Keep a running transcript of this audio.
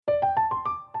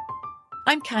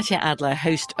I'm Katya Adler,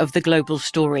 host of The Global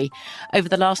Story. Over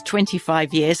the last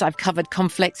 25 years, I've covered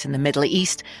conflicts in the Middle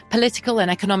East, political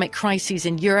and economic crises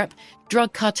in Europe,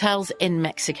 drug cartels in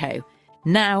Mexico.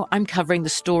 Now I'm covering the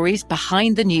stories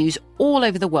behind the news all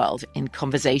over the world in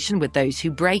conversation with those who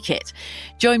break it.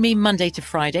 Join me Monday to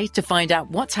Friday to find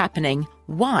out what's happening,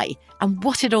 why, and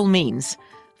what it all means.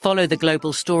 Follow The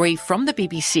Global Story from the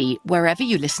BBC wherever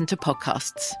you listen to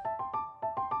podcasts.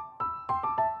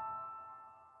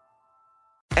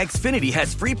 Xfinity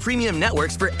has free premium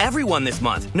networks for everyone this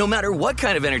month, no matter what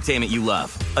kind of entertainment you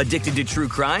love. Addicted to true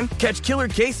crime? Catch killer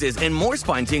cases and more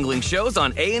spine-tingling shows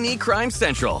on A&E Crime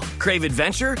Central. Crave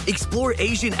adventure? Explore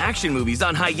Asian action movies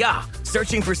on Hi-YAH.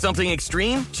 Searching for something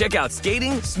extreme? Check out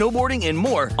skating, snowboarding, and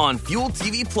more on Fuel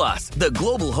TV Plus, the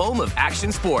global home of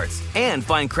action sports. And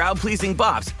find crowd-pleasing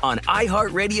bops on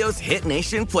iHeartRadio's Hit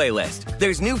Nation playlist.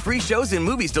 There's new free shows and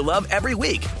movies to love every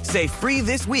week. Say free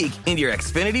this week in your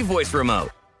Xfinity voice remote.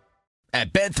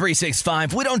 At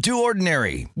Bet365, we don't do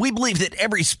ordinary. We believe that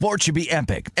every sport should be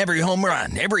epic. Every home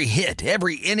run, every hit,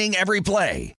 every inning, every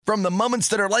play. From the moments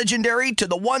that are legendary to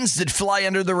the ones that fly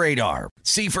under the radar.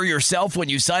 See for yourself when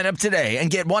you sign up today and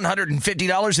get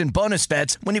 $150 in bonus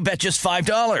bets when you bet just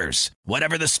 $5.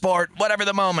 Whatever the sport, whatever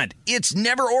the moment, it's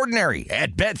never ordinary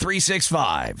at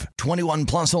Bet365. 21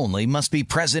 plus only. Must be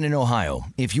present in Ohio.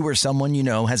 If you or someone you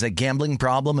know has a gambling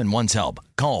problem and wants help,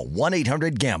 call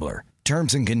 1-800-GAMBLER.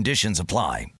 Terms and conditions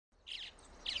apply.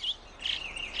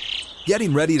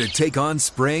 Getting ready to take on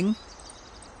spring?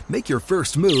 Make your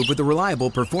first move with the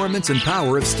reliable performance and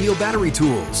power of Steel battery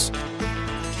tools.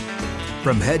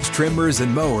 From hedge trimmers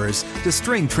and mowers to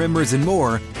string trimmers and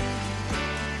more,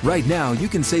 right now you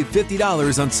can save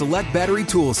 $50 on select battery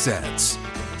tool sets.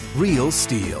 Real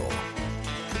Steel.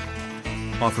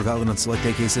 Offer valid on select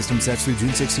AK system sets through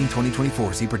June 16,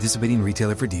 2024. See participating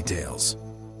retailer for details.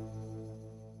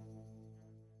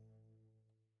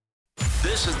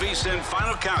 This is VSiN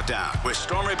Final Countdown with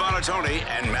Stormy Buonantony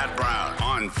and Matt Brown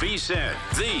on VSiN,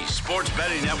 the Sports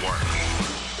Betting Network.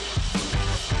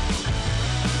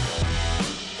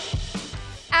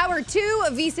 Hour 2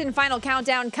 of VSiN Final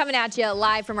Countdown coming at you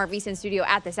live from our VSiN studio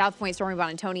at the South Point. Stormy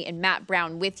Buonantony and Matt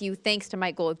Brown with you. Thanks to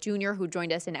Mike Golick Jr., who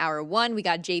joined us in Hour 1. We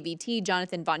got JVT,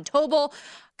 Jonathan Von Tobel,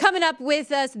 coming up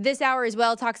with us this hour as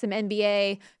well. Talk some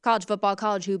NBA, college football,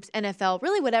 college hoops, NFL,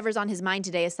 really whatever's on his mind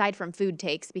today aside from food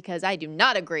takes, because I do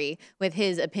not agree with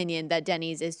his opinion that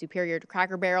Denny's is superior to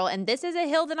Cracker Barrel. And this is a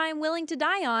hill that I am willing to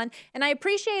die on. And I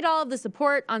appreciate all of the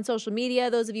support on social media,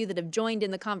 those of you that have joined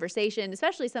in the conversation,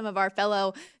 especially some of our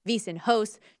fellow VSiN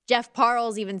hosts. Jeff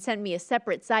Parles even sent me a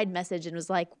separate side message and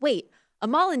was like, wait,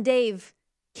 Amal and Dave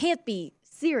can't be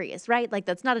serious, right? Like,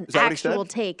 that's not an actual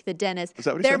take that Dennis.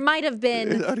 There might have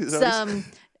been some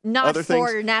not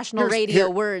for national radio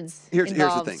words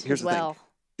involved. Here's the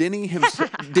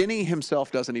thing. Denny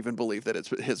himself doesn't even believe that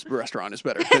his restaurant is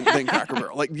better than Cracker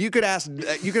Barrel. Like, you could ask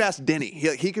Denny.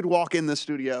 He could walk in the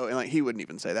studio and he wouldn't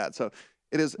even say that. So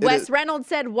it is. Wes Reynolds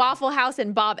said Waffle House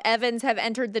and Bob Evans have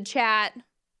entered the chat.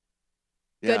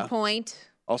 Good point.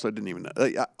 Also didn't even know,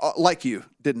 like you,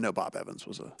 didn't know Bob Evans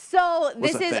was a So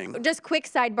this is thing. Just quick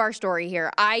sidebar story here.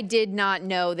 I did not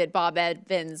know that Bob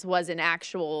Evans was an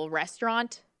actual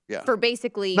restaurant for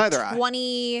basically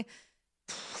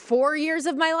 24 years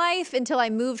of my life until I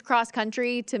moved cross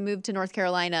country to move to North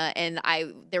Carolina. And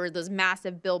there were those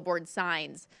massive billboard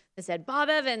signs that said, Bob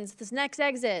Evans, this next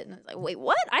exit. And I was like, wait,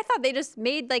 what? I thought they just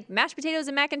made like mashed potatoes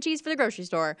and mac and cheese for the grocery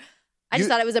store. I just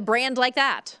thought it was a brand like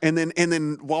that. And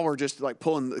then while we're just like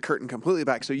pulling the curtain completely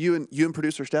back, so you and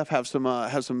producer Steph have some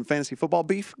fantasy football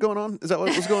beaf going on. Is that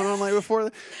what was going on like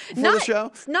before the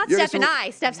show? Not Steph and I.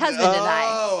 Steph's husband and I.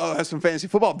 Oh, have some fantasy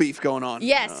football beef going on.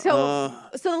 Yes. So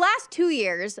the last 2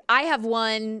 years, I have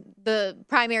won the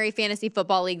primary fantasy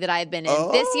football league that I've been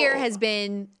in. This year has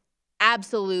been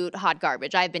absolute hot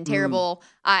garbage. I've been terrible.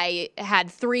 I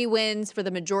had 3 wins for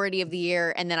the majority of the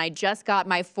year, and then I just got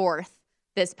my 4th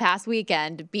this past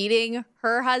weekend, beating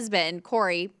her husband,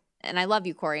 Corey. And I love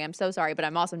you, Corey. I'm so sorry, but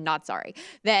I'm also not sorry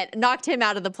that knocked him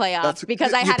out of the playoffs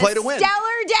because I had a stellar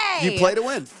day. You played to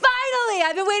win. Finally,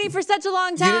 I've been waiting for such a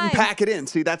long time. You didn't pack it in.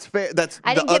 See, that's fair.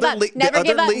 I didn't give up. Never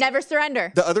give up. Never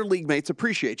surrender. The other league mates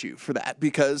appreciate you for that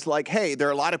because, like, hey, there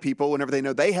are a lot of people whenever they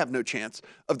know they have no chance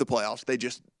of the playoffs,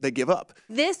 they give up.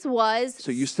 This was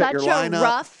such a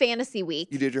rough fantasy week.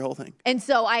 You did your whole thing. And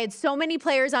so I had so many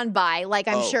players on bye, like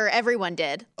I'm sure everyone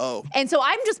did. And so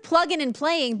I'm just plugging and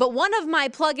playing, but one of my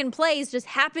plug and plays just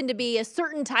happened to be a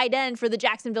certain tight end for the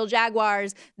Jacksonville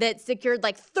Jaguars that secured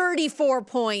like 34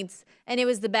 points, and it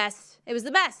was the best. It was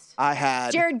the best.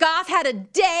 Jared Goff had a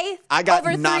day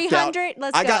over 300.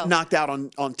 Let's go. I got knocked out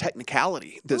on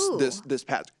technicality this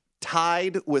past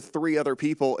tied with 3 other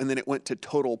people, and then it went to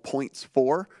total points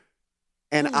for.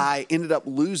 And I ended up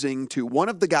losing to one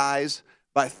of the guys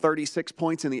by 36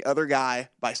 points and the other guy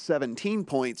by 17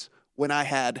 points when I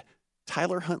had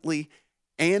Tyler Huntley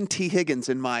and T. Higgins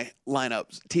in my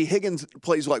lineups. T. Higgins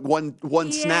plays like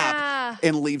one snap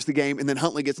and leaves the game, and then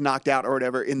Huntley gets knocked out or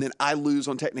whatever, and then I lose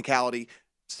on technicality.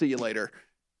 See you later.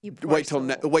 Wait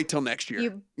till next year.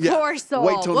 You poor soul.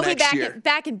 Wait till we'll next be year.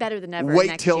 back and better than ever.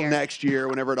 Wait till next year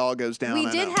whenever it all goes down.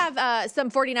 We did have some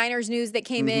 49ers news that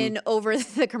came in over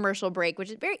the commercial break,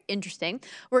 which is very interesting.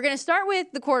 We're going to start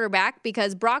with the quarterback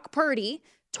because Brock Purdy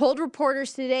told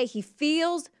reporters today he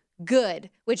feels good,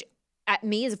 which at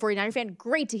me as a 49er fan,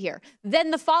 great to hear.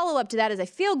 Then the follow-up to that is I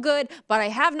feel good, but I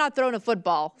have not thrown a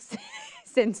football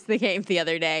since the game the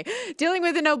other day. Dealing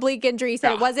with an oblique injury. He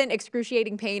said it wasn't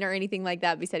excruciating pain or anything like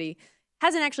that, but he said he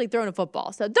hasn't actually thrown a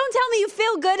football. So don't tell me you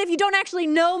feel good if you don't actually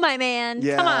know, my man.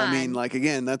 Yeah, come on. I mean, like,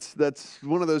 again, that's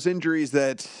one of those injuries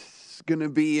that's going to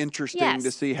be interesting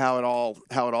to see how it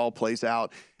all plays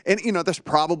out. And, that's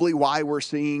probably why we're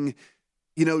seeing,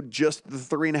 just the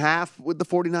 3.5 with the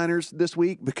 49ers this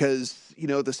week because, the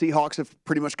Seahawks have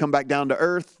pretty much come back down to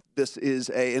earth. This is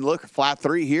and look, flat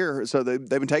 3 here. So they've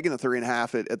been taking the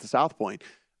 3.5 at the South Point.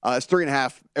 It's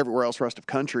 3.5 everywhere else rest of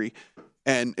country.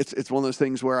 And it's one of those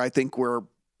things where I think we're,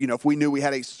 if we knew we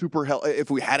had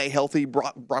if we had a healthy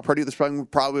Brock Purdy this spring,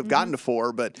 we'd probably have gotten to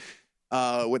 4. But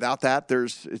without that,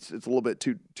 it's a little bit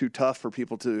too tough for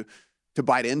people to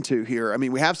bite into here. I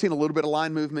mean, we have seen a little bit of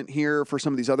line movement here for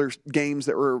some of these other games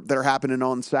that are happening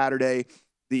on Saturday.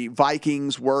 The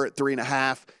Vikings were at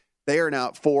 3.5. They are now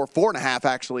at 4.5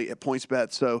 actually at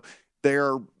PointsBet. So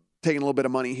they're taking a little bit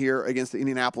of money here against the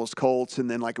Indianapolis Colts. And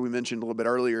then, like we mentioned a little bit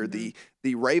earlier, the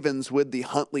Ravens with the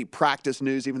Huntley practice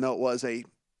news, even though it was a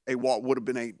walk, would have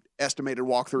been a estimated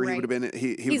walkthrough. Right. He would have been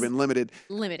he would have been limited.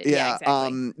 Yeah,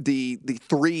 exactly. The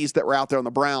 3s that were out there on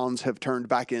the Browns have turned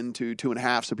back into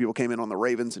 2.5. So people came in on the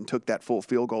Ravens and took that full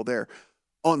field goal there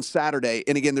on Saturday.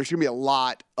 And again, there's going to be a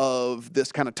lot of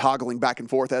this kind of toggling back and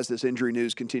forth as this injury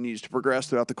news continues to progress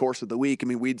throughout the course of the week. I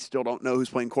mean, we still don't know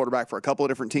who's playing quarterback for a couple of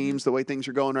different teams the way things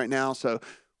are going right now. So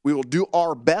we will do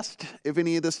our best if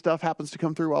any of this stuff happens to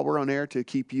come through while we're on air to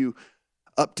keep you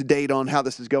up to date on how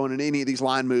this is going and any of these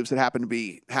line moves that happen to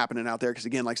be happening out there. Because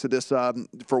again, like I said, this,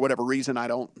 for whatever reason,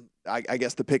 I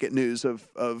guess the Pickett news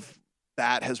of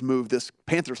that has moved this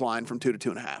Panthers line from 2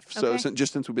 to 2.5. So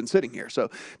since we've been sitting here. So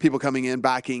people coming in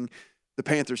backing the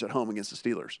Panthers at home against the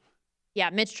Steelers. Yeah,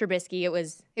 Mitch Trubisky, it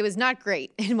was not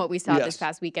great in what we saw this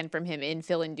past weekend from him in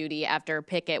fill-in duty after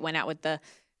Pickett went out with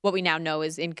what we now know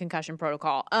is in concussion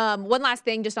protocol. One last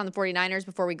thing just on the 49ers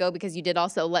before we go, because you did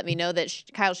also let me know that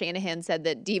Kyle Shanahan said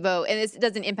that Devo, and this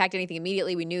doesn't impact anything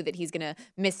immediately. We knew that he's going to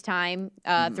miss time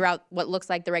throughout what looks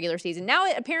like the regular season. Now,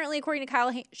 apparently, according to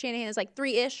Kyle Shanahan, it's like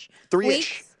 3-ish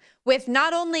weeks with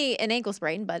not only an ankle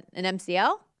sprain, but an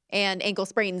MCL and ankle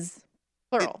sprains,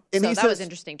 plural. And so that was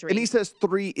interesting to read. And he says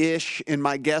 3-ish, and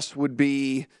my guess would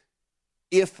be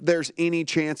if there's any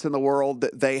chance in the world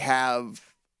that they have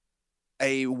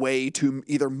a way to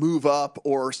either move up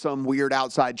or some weird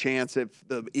outside chance if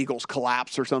the Eagles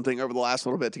collapse or something over the last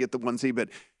little bit to get the 1 seed. But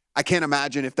I can't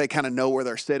imagine if they kind of know where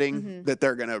they're sitting that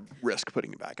they're going to risk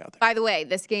putting it back out there. By the way,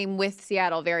 this game with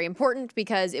Seattle, very important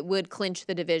because it would clinch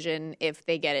the division if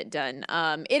they get it done.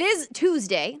 It is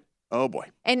Tuesday. Oh, boy.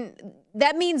 And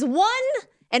that means one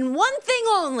thing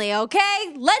only,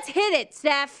 okay? Let's hit it,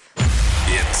 Steph.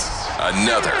 It's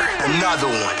another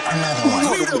one.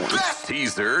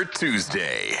 Teaser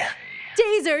Tuesday.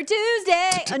 Teaser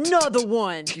Tuesday. Another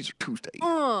one. Teaser Tuesday.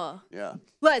 Yeah.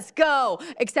 Let's go.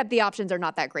 Except the options are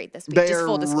not that great this week. They just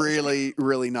full are disclosure.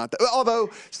 really not that. Although,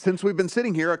 since we've been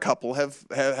sitting here, a couple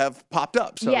have popped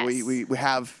up. So we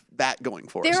have that going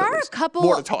for us. There are a couple.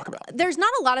 More to talk about. There's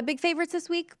not a lot of big favorites this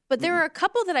week, but there are a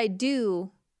couple that I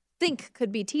do think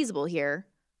could be teasable here.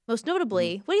 Most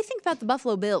notably, what do you think about the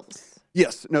Buffalo Bills?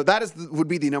 Yes. No, that would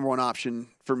be the number one option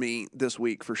for me this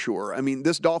week for sure. I mean,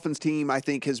 this Dolphins team, I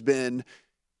think, has been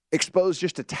exposed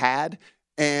just a tad.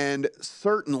 And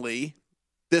certainly,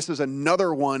 this is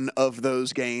another one of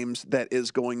those games that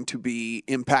is going to be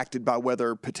impacted by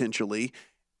weather potentially.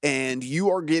 And you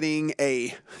are getting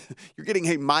a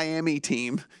Miami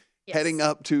team heading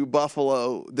up to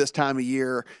Buffalo this time of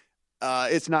year.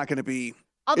 It's not going to be.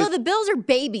 Although the Bills are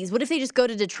babies, what if they just go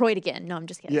to Detroit again? No, I'm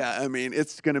just kidding. Yeah, I mean,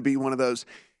 it's going to be one of those.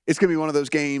 It's going to be one of those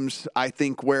games, I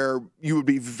think, where you would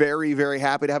be very, very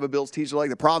happy to have a Bills teaser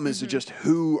leg. The problem is just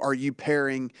who are you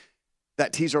pairing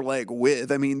that teaser leg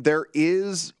with? I mean, there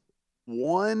is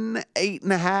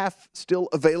 8.5 still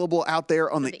available out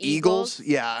there on the Eagles.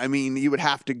 Yeah, I mean, you'd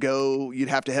have to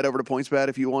head over to PointsBet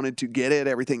if you wanted to get it.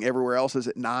 Everything everywhere else is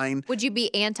at 9. Would you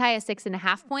be anti a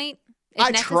 6.5 point?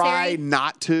 I try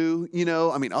not to,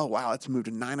 I mean, oh wow, it's moved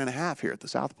to 9.5 here at the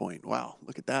South Point. Wow,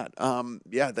 look at that.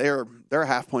 Yeah, they're a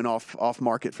half point off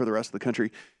market for the rest of the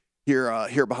country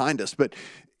here behind us. But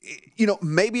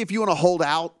maybe if you want to hold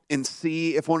out and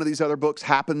see if one of these other books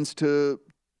happens to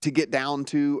get down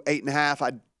to 8.5,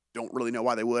 I don't really know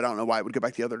why they would. I don't know why it would go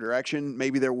back the other direction.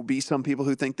 Maybe there will be some people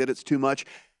who think that it's too much.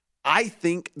 I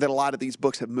think that a lot of these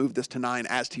books have moved this to 9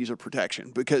 as teaser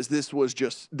protection because this is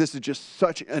just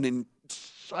such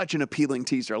an appealing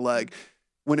teaser leg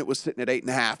when it was sitting at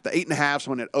 8.5. The 8.5s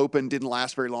when it opened didn't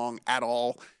last very long at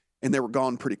all, and they were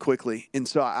gone pretty quickly. And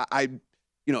so I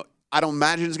don't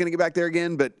imagine it's going to get back there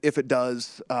again, but if it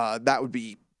does, that would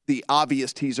be the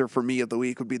obvious teaser for me of the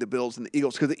week would be the Bills and the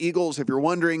Eagles. Because the Eagles, if you're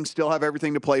wondering, still have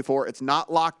everything to play for. It's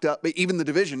not locked up. But even the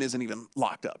division isn't even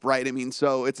locked up, right? I mean,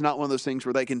 so it's not one of those things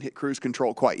where they can hit cruise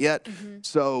control quite yet. Mm-hmm.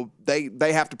 So they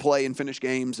have to play and finish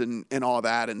games and all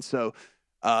that. And so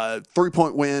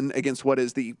 3-point win against what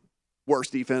is the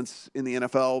worst defense in the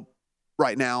NFL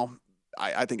right now,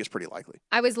 I think is pretty likely.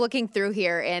 I was looking through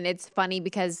here, and it's funny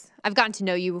because I've gotten to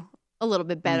know you a little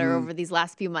bit better over these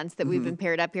last few months that we've been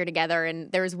paired up here together.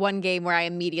 And there was one game where I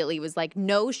immediately was like,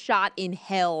 no shot in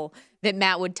hell that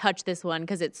Matt would touch this one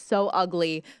because it's so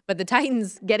ugly. But the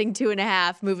Titans getting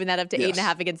 2.5, moving that up to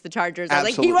 8.5 against the Chargers. I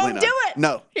was like, he won't do it.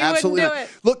 No, absolutely not.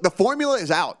 Look, the formula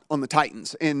is out on the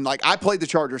Titans. And I played the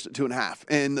Chargers at 2.5.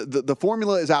 And the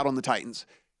formula is out on the Titans.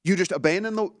 You just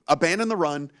abandon the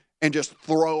run and just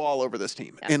throw all over this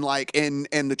team. Yeah.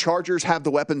 And the Chargers have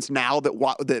the weapons now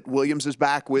that Williams is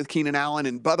back with Keenan Allen.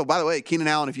 And by the way, Keenan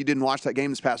Allen, if you didn't watch that game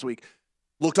this past week,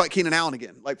 looked like Keenan Allen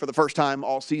again, like for the first time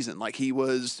all season. Like he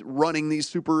was running these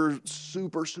super,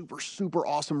 super, super, super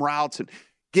awesome routes and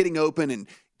getting open and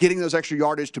getting those extra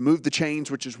yardage to move the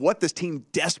chains, which is what this team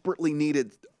desperately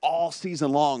needed all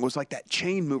season long, was like that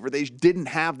chain mover. They didn't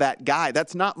have that guy.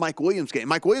 That's not Mike Williams' game.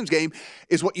 Mike Williams' game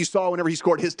is what you saw whenever he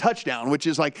scored his touchdown, which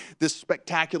is like this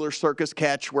spectacular circus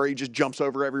catch where he just jumps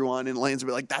over everyone and lands a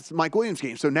bit. Like that's Mike Williams'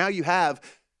 game. So now you have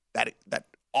that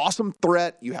awesome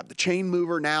threat. You have the chain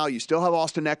mover now. You still have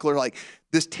Austin Eckler. Like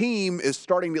this team is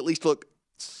starting to at least look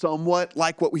somewhat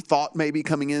like what we thought maybe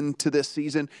coming into this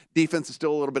season. Defense is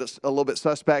still a little bit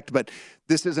suspect, but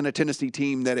this isn't a Tennessee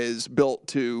team that is built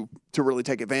to really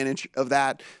take advantage of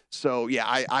that. So yeah,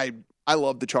 I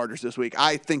love the Chargers this week.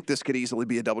 I think this could easily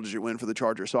be a double-digit win for the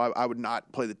Chargers. So I would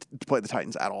not play the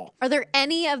Titans at all. Are there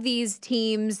any of these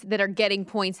teams that are getting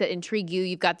points that intrigue you?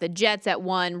 You've got the Jets at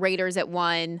 1, Raiders at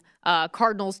 1,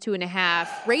 Cardinals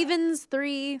 2.5, Ravens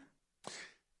 3.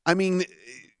 I mean,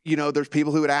 there's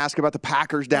people who would ask about the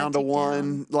Packers down to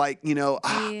 1. Like,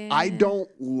 I don't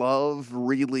love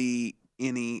really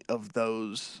any of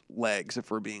those legs,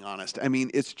 if we're being honest. I mean,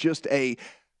 it's just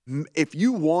if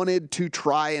you wanted to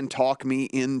try and talk me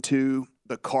into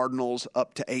the Cardinals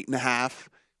up to 8.5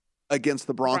 against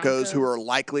the Broncos, who are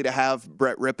likely to have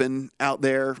Brett Rippon out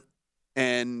there,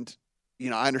 and,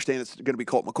 I understand it's going to be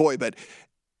Colt McCoy, but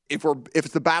if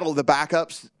it's the battle of the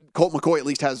backups, Colt McCoy at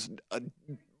least has a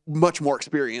much more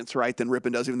experience, right, than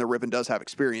Rippon does, even though Rippon does have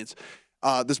experience.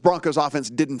 This Broncos offense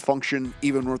didn't function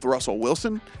even with Russell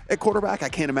Wilson at quarterback. I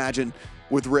can't imagine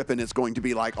with Rippon it's going to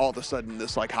be like all of a sudden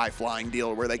this like high-flying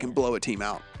deal where they can blow a team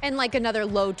out. And like another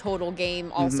low total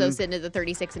game also sitting at the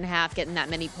 36.5, getting that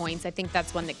many points. I think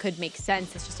that's one that could make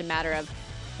sense. It's just a matter of,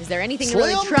 is there anything to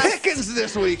really trust? Slim Pickens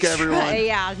this week, everyone.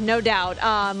 Yeah, no doubt.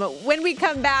 When we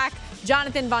come back,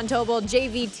 Jonathan Von Tobel,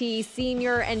 JVT,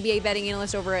 senior NBA betting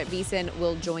analyst over at VSiN,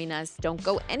 will join us. Don't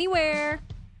go anywhere.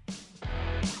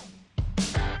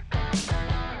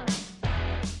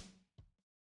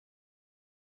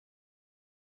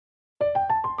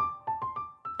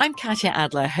 I'm Katya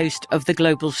Adler, host of The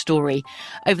Global Story.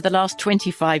 Over the last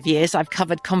 25 years, I've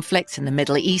covered conflicts in the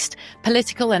Middle East,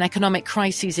 political and economic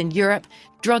crises in Europe,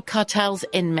 drug cartels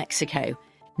in Mexico.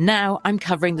 Now I'm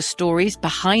covering the stories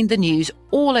behind the news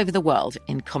all over the world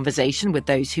in conversation with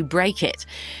those who break it.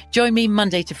 Join me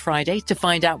Monday to Friday to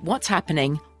find out what's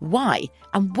happening, why,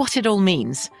 and what it all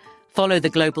means. Follow The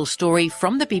Global Story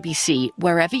from the BBC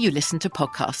wherever you listen to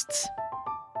podcasts.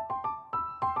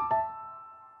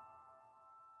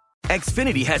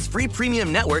 Xfinity has free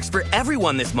premium networks for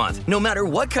everyone this month, no matter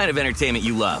what kind of entertainment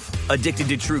you love. Addicted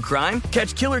to true crime?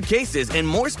 Catch killer cases and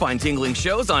more spine-tingling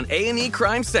shows on A&E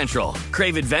Crime Central.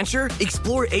 Crave adventure?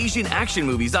 Explore Asian action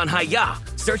movies on Hi-YAH.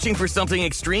 Searching for something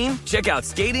extreme? Check out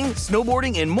skating,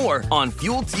 snowboarding, and more on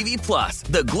Fuel TV Plus,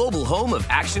 the global home of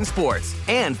action sports.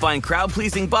 And find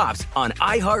crowd-pleasing bops on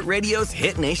iHeartRadio's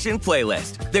Hit Nation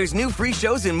playlist. There's new free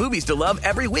shows and movies to love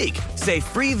every week. Say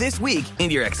free this week in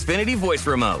your Xfinity voice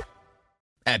remote.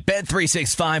 At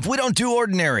Bet365, we don't do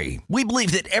ordinary. We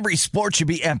believe that every sport should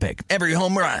be epic. Every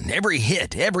home run, every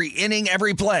hit, every inning,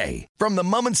 every play. From the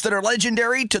moments that are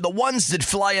legendary to the ones that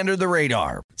fly under the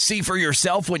radar. See for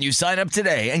yourself when you sign up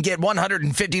today and get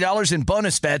 $150 in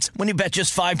bonus bets when you bet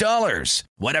just $5.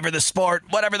 Whatever the sport,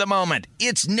 whatever the moment,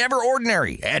 it's never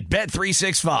ordinary at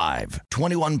Bet365.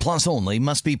 21 plus only.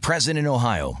 Must be present in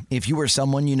Ohio. If you or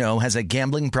someone you know has a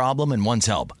gambling problem and wants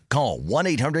help, call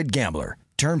 1-800-GAMBLER.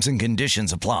 Terms and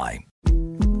conditions apply.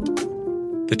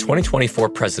 The 2024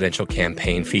 presidential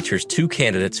campaign features two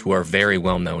candidates who are very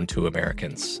well known to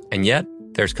Americans. And yet,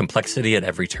 there's complexity at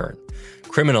every turn.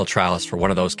 Criminal trials for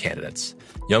one of those candidates.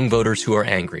 Young voters who are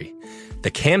angry. The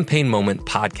Campaign Moment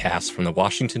podcast from the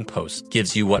Washington Post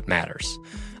gives you what matters.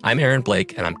 I'm Aaron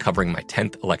Blake, and I'm covering my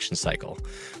 10th election cycle.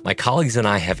 My colleagues and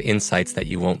I have insights that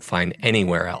you won't find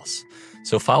anywhere else.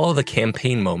 So follow The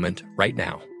Campaign Moment right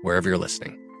now, wherever you're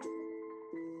listening.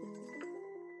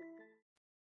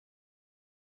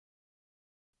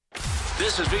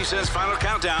 This is VSiN's Final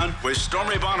Countdown with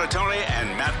Stormy Buonantony and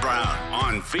Matt Brown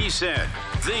on VSiN,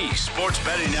 the Sports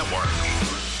Betting Network.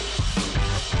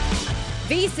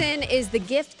 VSiN is the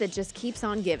gift that just keeps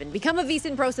on giving. Become a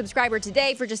VSiN Pro subscriber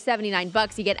today for just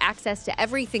 $79. You get access to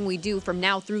everything we do from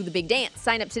now through the big dance.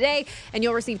 Sign up today and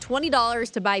you'll receive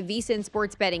 $20 to buy VSiN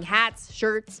sports betting hats,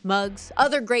 shirts, mugs,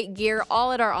 other great gear,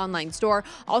 all at our online store.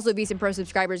 Also, VSiN Pro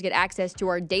subscribers get access to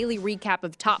our daily recap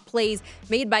of top plays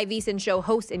made by VSiN show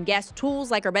hosts and guests, tools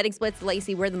like our betting splits,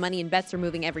 Lacey, where the money and bets are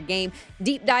moving every game,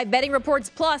 deep dive betting reports,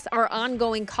 plus our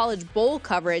ongoing college bowl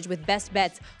coverage with best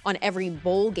bets on every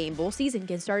bowl game. Bowl season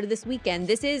gets started this weekend.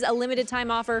 This is a limited time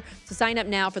offer, so sign up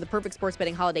now for the perfect sports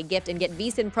betting holiday gift and get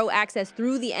VSiN Pro access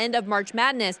through the end of March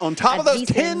Madness. On top of those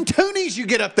 10 toonies you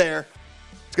get up there,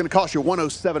 it's going to cost you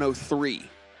 $107.03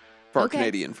 for our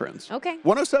Canadian friends. Okay.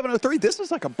 $107.03. This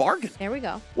is like a bargain. There we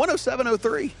go.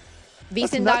 $107.03.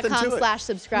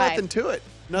 VSiN.com/subscribe. Nothing to it.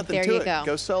 Nothing there to you it.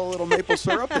 Go Sell a little maple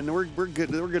syrup, and we're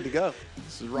good. We're good to go.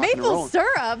 This is rocking and rolling. Maple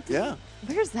syrup? Yeah.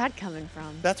 Where's that coming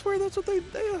from? That's what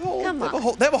they hold. Come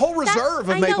on. They have a whole reserve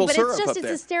of maple syrup up there.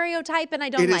 It's a stereotype, and I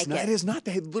don't like it. It is not.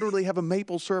 They literally have a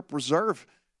maple syrup reserve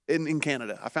in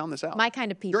Canada. I found this out. My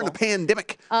kind of people. During the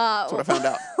pandemic. That's what I found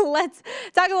out. Let's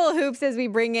talk a little hoops as we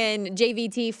bring in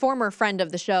JVT, former friend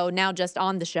of the show, now just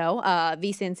on the show,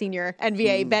 VSiN senior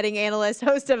NBA betting analyst,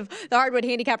 host of the Hardwood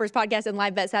Handicappers podcast and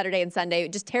Live Bet Saturday and Sunday.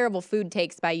 Just terrible food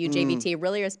takes by you, JVT.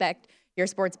 Really respect your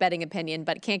sports betting opinion,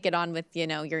 but can't get on with,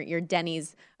 your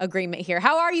Denny's agreement here.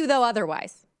 How are you, though,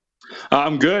 otherwise?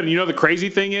 I'm good. And the crazy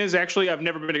thing is, actually, I've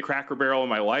never been to Cracker Barrel in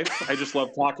my life. I just love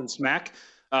talking smack.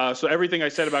 So everything I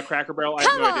said about Cracker Barrel, I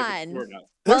have no idea if it's true or not.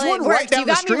 There's one right down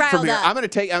the street from here. I'm going to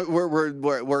take. We're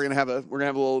going to have a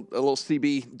little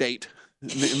CB date. Me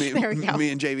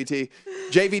and JVT.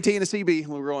 JVT and a CB.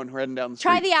 We're heading down the street.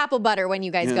 Try the apple butter when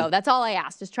you guys go. That's all I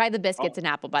ask. Just try the biscuits and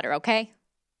apple butter, okay?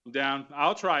 I'm down.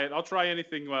 I'll try it. I'll try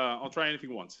anything. I'll try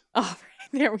anything once. Oh,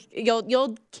 there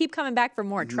you'll keep coming back for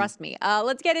more. Trust me.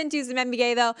 Let's get into some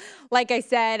NBA though. Like I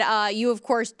said, you of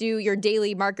course do your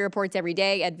daily market reports every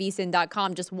day at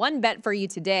VSiN.com. Just one bet for you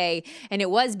today, and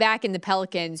it was back in the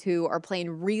Pelicans, who are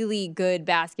playing really good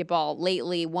basketball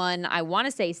lately. Won, I want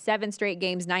to say 7 straight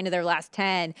games, 9 of their last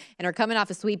 10, and are coming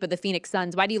off a sweep of the Phoenix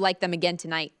Suns. Why do you like them again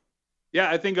tonight? Yeah,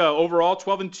 I think overall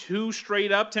 12-2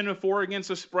 straight up, 10-4 against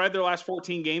the spread their last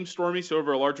 14 games, Stormy. So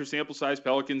over a larger sample size,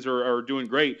 Pelicans are doing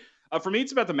great. For me,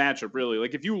 it's about the matchup, really.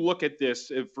 Like if you look at this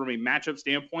from a matchup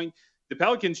standpoint, the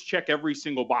Pelicans check every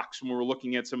single box when we're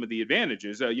looking at some of the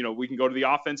advantages. We can go to the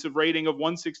offensive rating of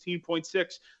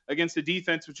 116.6 against the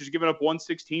defense, which is giving up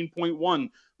 116.1.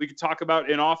 We could talk about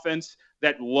an offense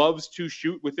that loves to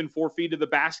shoot within 4 feet of the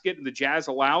basket, and the Jazz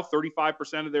allow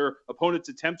 35% of their opponents'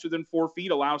 attempts within 4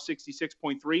 feet, allow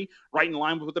 66.3, right in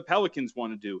line with what the Pelicans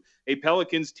want to do. A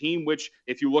Pelicans team which,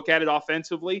 if you look at it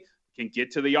offensively, can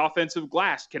get to the offensive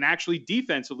glass, can actually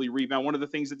defensively rebound. One of the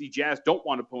things that the Jazz don't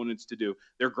want opponents to do.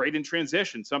 They're great in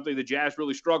transition, something the Jazz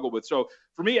really struggle with. So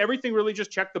for me, everything really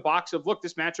just checked the box of, look,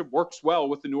 this matchup works well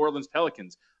with the New Orleans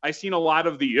Pelicans. I've seen a lot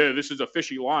of this is a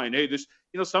fishy line. Hey, this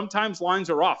sometimes lines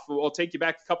are off. I'll take you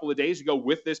back a couple of days ago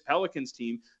with this Pelicans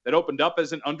team that opened up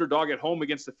as an underdog at home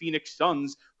against the Phoenix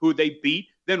Suns, who they beat,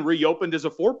 then reopened as a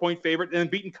 4-point favorite, and then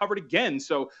beat and covered again.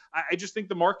 So I just think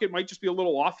the market might just be a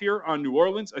little off here on New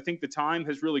Orleans. I think the time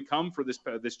has really come for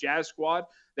this Jazz squad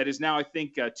that is now, I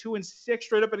think, 2-6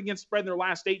 straight up and against spread in their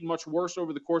last 8, and much worse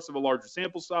over the course of a larger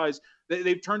sample size.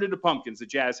 They've turned into pumpkins, the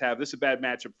Jazz have. This is a bad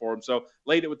matchup for them, so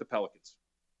laid it with the Pelicans.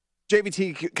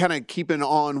 JVT, kind of keeping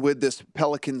on with this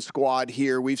Pelican squad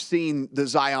here. We've seen the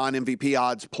Zion MVP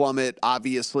odds plummet,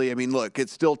 obviously. I mean, look,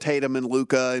 it's still Tatum and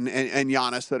Luka and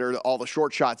Giannis that are all the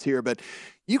short shots here, but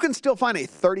you can still find a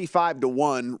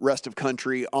 35-1 rest of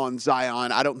country on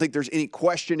Zion. I don't think there's any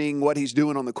questioning what he's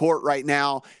doing on the court right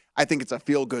now. I think it's a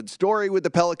feel-good story with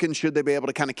the Pelicans. Should they be able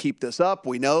to kind of keep this up?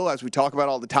 We know, as we talk about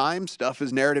all the time, stuff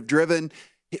is narrative-driven.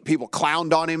 People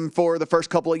clowned on him for the first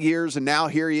couple of years, and now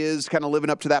here he is kind of living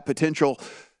up to that potential.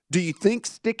 Do you think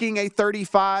sticking a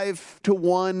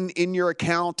 35-1 in your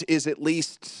account is at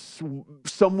least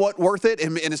somewhat worth it?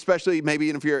 And especially maybe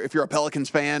if you're a Pelicans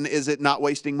fan, is it not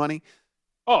wasting money?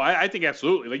 Oh, I think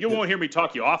absolutely. Like, you won't hear me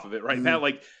talk you off of it, right, Matt?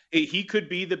 Like, he could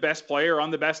be the best player on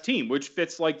the best team, which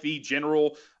fits like the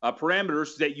general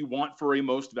parameters that you want for a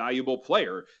most valuable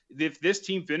player. If this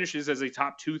team finishes as a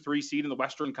top 2-3 seed in the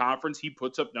Western Conference, he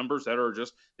puts up numbers that are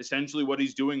just essentially what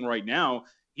he's doing right now.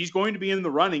 He's going to be in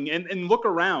the running, and look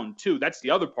around too. That's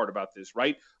the other part about this,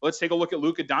 right? Let's take a look at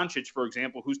Luka Doncic, for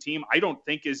example, whose team I don't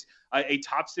think is a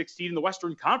top 6 seed in the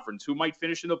Western Conference, who might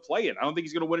finish in the play-in. I don't think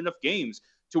he's going to win enough games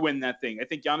to win that thing. I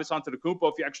think Giannis Antetokounmpo,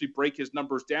 if you actually break his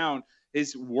numbers down,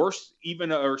 is worse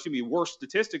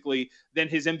statistically than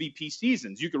his MVP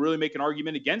seasons. You could really make an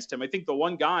argument against him. I think the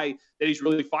one guy that he's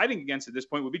really fighting against at this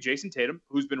point would be Jason Tatum,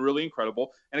 who's been really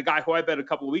incredible, and a guy who I bet a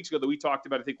couple of weeks ago that we talked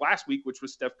about, I think last week, which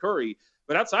was Steph Curry.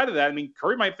 But outside of that, I mean,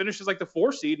 Curry might finish as like the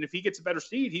 4 seed, and if he gets a better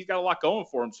seed, he's got a lot going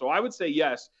for him. So I would say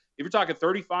yes. If you're talking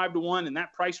 35-1 in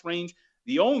that price range,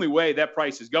 the only way that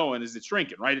price is going is it's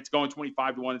shrinking, right? It's going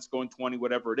 25-1, it's going 20,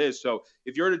 whatever it is. So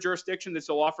if you're at a jurisdiction that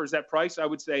still offers that price, I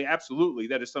would say absolutely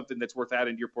that is something that's worth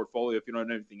adding to your portfolio if you don't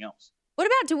have anything else. What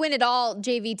about to win it all,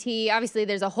 JVT? Obviously,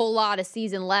 there's a whole lot of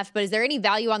season left, but is there any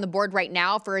value on the board right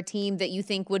now for a team that you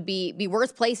think would be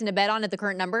worth placing a bet on at the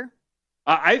current number?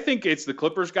 I think it's the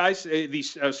Clippers, guys.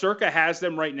 Circa has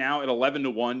them right now at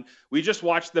 11-1. We just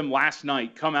watched them last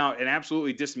night come out and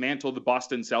absolutely dismantle the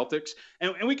Boston Celtics.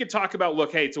 And we could talk about,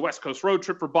 look, hey, it's a West Coast road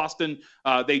trip for Boston.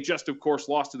 They just, of course,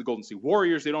 lost to the Golden State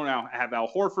Warriors. They don't now have Al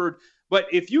Horford. But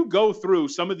if you go through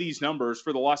some of these numbers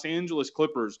for the Los Angeles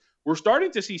Clippers, we're starting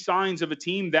to see signs of a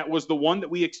team that was the one that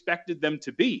we expected them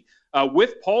to be.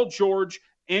 With Paul George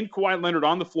and Kawhi Leonard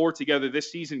on the floor together this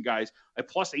season, guys, a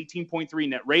plus 18.3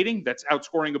 net rating. That's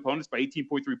outscoring opponents by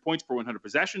 18.3 points per 100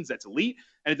 possessions. That's elite.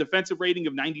 And a defensive rating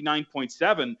of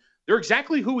 99.7. They're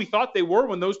exactly who we thought they were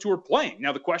when those two are playing.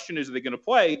 Now, the question is, are they going to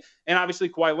play? And obviously,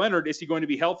 Kawhi Leonard, is he going to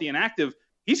be healthy and active?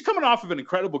 He's coming off of an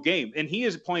incredible game, and he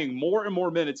is playing more and more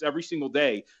minutes every single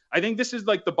day. I think this is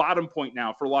like the bottom point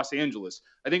now for Los Angeles.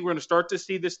 I think we're going to start to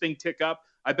see this thing tick up.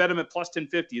 I bet him at plus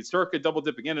 1050. It's circa double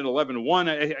dip again at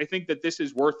 11-1. I think that this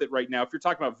is worth it right now. If you're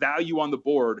talking about value on the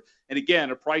board, and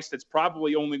again, a price that's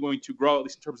probably only going to grow, at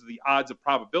least in terms of the odds of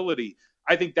probability,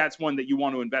 I think that's one that you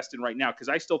want to invest in right now, because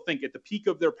I still think at the peak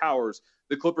of their powers,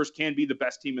 the Clippers can be the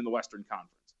best team in the Western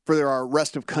Conference. For our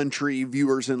rest of country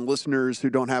viewers and listeners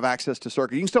who don't have access to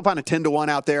Circa, you can still find a 10-1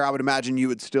 out there. I would imagine you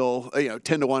would still, 10-1,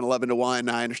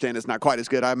 11-1. I understand it's not quite as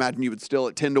good. I imagine you would still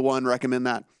at 10-1 recommend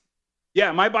that.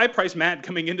 Yeah, my buy price, Matt,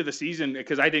 coming into the season,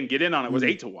 because I didn't get in on it, was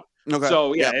 8-1. Okay.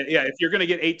 So yeah, if you're going to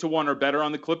get 8-1 or better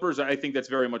on the Clippers, I think that's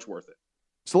very much worth it.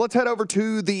 So let's head over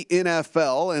to the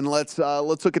NFL and let's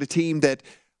look at a team that,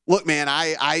 look, man,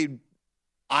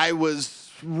 I was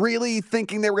really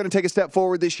thinking they were going to take a step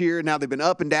forward this year. Now they've been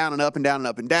up and down and up and down and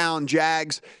up and down.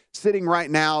 Jags sitting right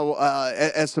now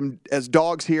as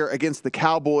dogs here against the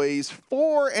Cowboys.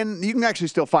 4, and you can actually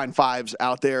still find 5s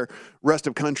out there, rest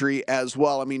of country as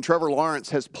well. I mean, Trevor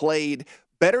Lawrence has played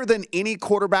better than any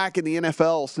quarterback in the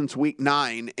NFL since week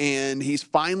 9, and he's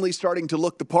finally starting to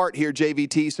look the part here,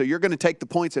 JVT. So you're going to take the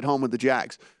points at home with the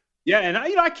Jags. Yeah, and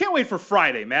I can't wait for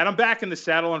Friday, man. I'm back in the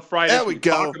saddle on Friday. There we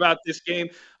go. Talk about this game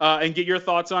and get your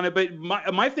thoughts on it. But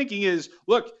my thinking is,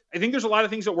 look, I think there's a lot of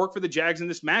things that work for the Jags in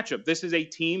this matchup. This is a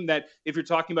team that, if you're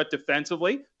talking about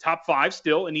defensively, top 5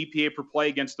 still in EPA per play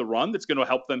against the run. That's going to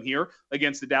help them here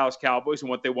against the Dallas Cowboys and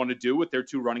what they want to do with their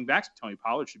 2 running backs. Tony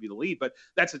Pollard should be the lead, but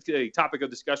that's a topic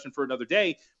of discussion for another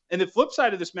day. And the flip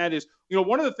side of this, Matt, is,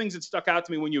 one of the things that stuck out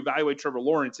to me when you evaluate Trevor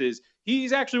Lawrence is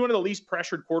he's actually one of the least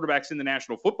pressured quarterbacks in the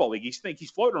National Football League.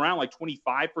 He's floating around like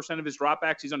 25% of his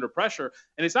dropbacks. He's under pressure,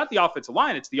 and it's not the offensive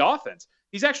line; it's the offense.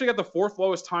 he's actually got the 4th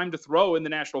lowest time to throw in the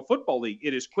National Football League.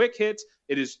 It is quick hits.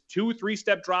 It is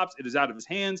 2-3-step drops. It is out of his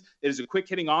hands. It is a quick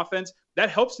hitting offense. That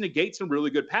helps negate some really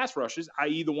good pass rushes,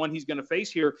 i.e. the one he's going to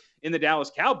face here in the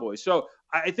Dallas Cowboys. So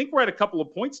I think we're at a couple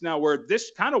of points now where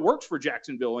this kind of works for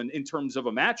Jacksonville in terms of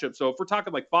a matchup. So if we're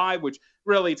talking like 5, which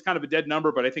really it's kind of a dead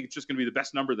number, but I think it's just going to be the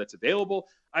best number that's available,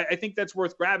 I think that's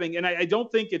worth grabbing. And I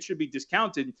don't think it should be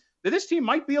discounted that this team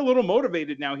might be a little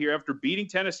motivated now here after beating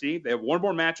Tennessee. They have one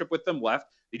more matchup with them left.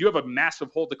 They do have a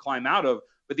massive hole to climb out of,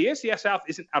 but the AFC South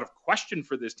isn't out of question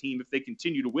for this team if they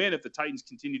continue to win, if the Titans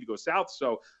continue to go south.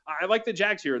 So I like the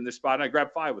Jags here in this spot, and I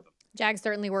grabbed 5 with them. Jags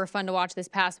certainly were fun to watch this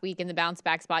past week in the bounce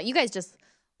back spot. You guys just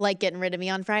like getting rid of me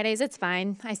on Fridays. It's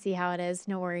fine. I see how it is.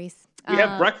 No worries. We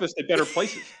have breakfast at better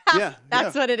places.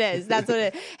 That's what it is. That's what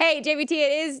it is. Hey, JVT,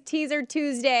 it is Teaser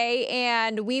Tuesday,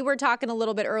 and we were talking a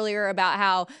little bit earlier about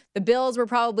how the Bills were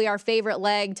probably our favorite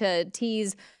leg to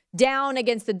tease down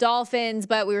against the Dolphins,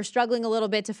 but we were struggling a little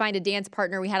bit to find a dance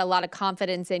partner we had a lot of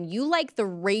confidence in. You like the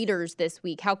Raiders this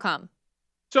week. How come?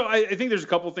 So I think there's a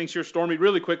couple of things here, Stormy.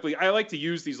 Really quickly, I like to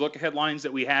use these look-ahead lines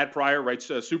that we had prior, right?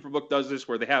 So Superbook does this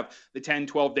where they have the 10,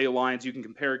 12-day lines. You can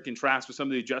compare and contrast with some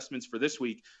of the adjustments for this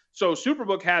week. So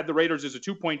Superbook had the Raiders as a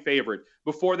 2-point favorite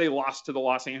before they lost to the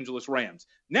Los Angeles Rams.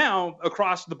 Now,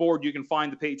 across the board, you can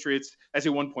find the Patriots as a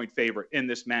 1-point favorite in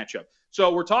this matchup.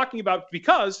 So we're talking about,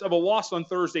 because of a loss on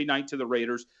Thursday night to the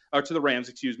Rams,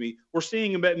 we're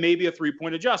seeing maybe a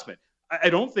 3-point adjustment. I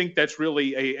don't think that's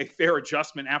really a fair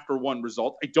adjustment after one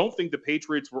result. I don't think the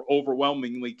Patriots were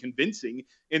overwhelmingly convincing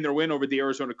in their win over the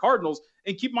Arizona Cardinals.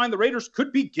 And keep in mind, the Raiders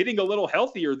could be getting a little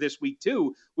healthier this week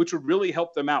too, which would really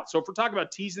help them out. So if we're talking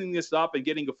about teasing this up and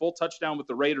getting a full touchdown with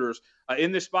the Raiders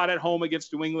in this spot at home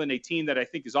against New England, a team that I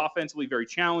think is offensively very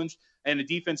challenged and a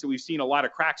defense that we've seen a lot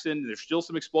of cracks in. There's still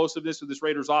some explosiveness with this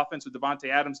Raiders offense with Devontae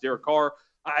Adams, Derek Carr.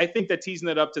 I think that teasing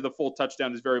that up to the full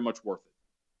touchdown is very much worth it.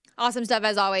 Awesome stuff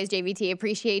as always, JVT.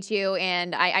 Appreciate you.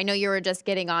 And I know you were just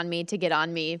getting on me to get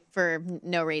on me for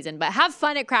no reason, but have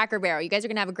fun at Cracker Barrel. You guys are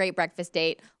going to have a great breakfast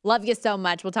date. Love you so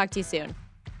much. We'll talk to you soon.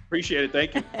 Appreciate it.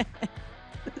 Thank you.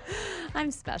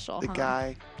 I'm special. The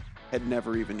guy had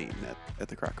never even eaten at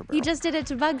the Cracker Barrel. He just did it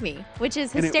to bug me, which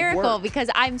is hysterical because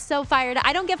I'm so fired up.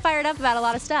 I don't get fired up about a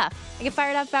lot of stuff. I get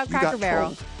fired up about Cracker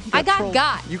Barrel. I got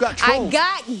got. You got trolled. I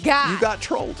got got. You got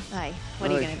trolled. Aye.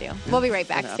 What are you going to do? We'll be right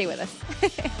back. Stay with us.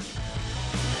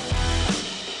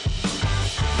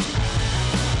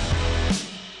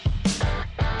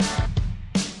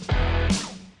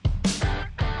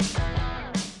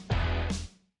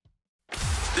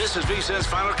 This is VSiN's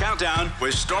Final Countdown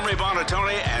with Stormy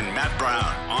Buonantony and Matt Brown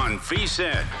on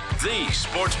VSiN, the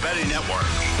Sports Betting Network.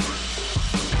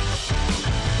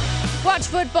 Watch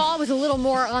football with a little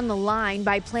more on the line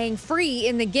by playing free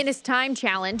in the Guinness Time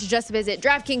Challenge. Just visit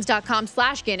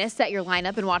DraftKings.com/Guinness, set your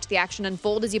lineup, and watch the action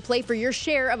unfold as you play for your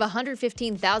share of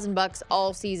 $115,000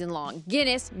 all season long.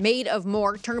 Guinness, made of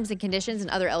more. Terms and conditions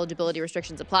and other eligibility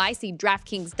restrictions apply. See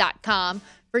DraftKings.com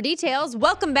for details.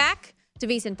 Welcome back to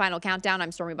VSiN Final Countdown.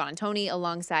 I'm Stormy Buonantony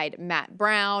alongside Matt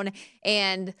Brown.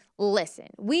 And listen,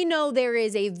 we know there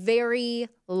is a very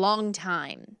long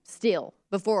time still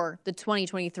before the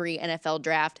 2023 NFL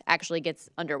draft actually gets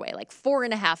underway. Like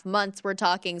 4.5 months we're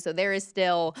talking. So there is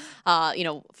still,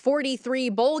 43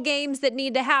 bowl games that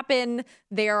need to happen.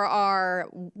 There are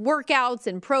workouts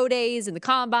and pro days and the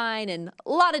combine and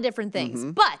a lot of different things.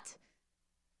 Mm-hmm. But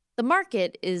the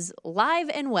market is live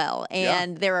and well,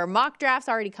 and there are mock drafts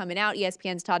already coming out.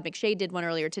 ESPN's Todd McShay did one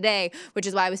earlier today, which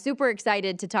is why I was super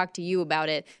excited to talk to you about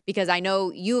it, because I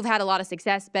know you've had a lot of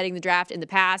success betting the draft in the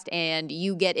past, and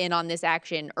you get in on this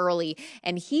action early.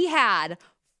 And he had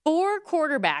 4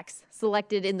 quarterbacks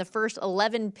selected in the first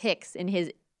 11 picks in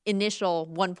his initial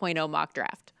 1.0 mock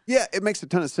draft. Yeah, it makes a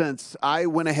ton of sense. I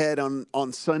went ahead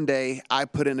on Sunday. I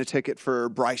put in a ticket for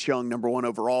Bryce Young, number 1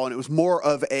 overall, and it was more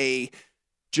of a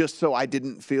just so I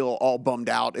didn't feel all bummed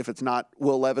out if it's not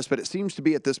Will Levis. But it seems to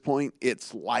be at this point,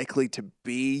 it's likely to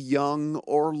be Young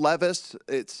or Levis.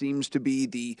 It seems to be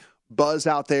the buzz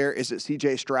out there is that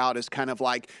CJ Stroud is kind of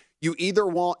like, you either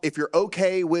want, if you're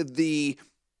okay with the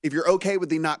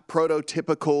not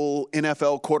prototypical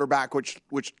NFL quarterback,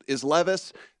 which is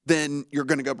Levis, then you're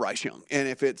going to go Bryce Young. And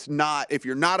if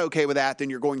you're not okay with that, then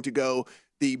you're going to go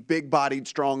the big-bodied,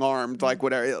 strong-armed, like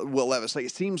whatever, Will Levis. Like,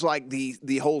 it seems like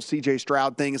the whole C.J.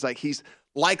 Stroud thing is like he's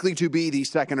likely to be the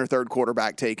second or third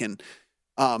quarterback taken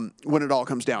when it all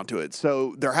comes down to it.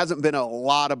 So there hasn't been a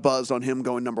lot of buzz on him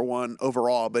going number 1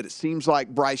 overall, but it seems like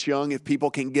Bryce Young, if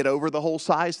people can get over the whole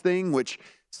size thing, which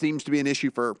seems to be an issue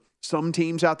for some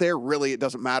teams out there, really it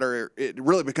doesn't matter. It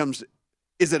really becomes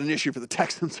is it an issue for the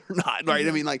Texans or not, right?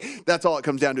 I mean, like, that's all it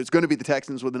comes down to. It's going to be the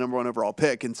Texans with the number 1 overall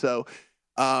pick. And so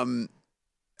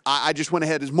I just went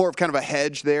ahead as more of kind of a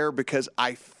hedge there because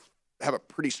I have a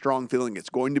pretty strong feeling it's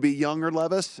going to be Young or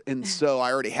Levis. And so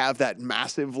I already have that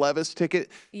massive Levis ticket.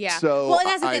 Yeah. So well, and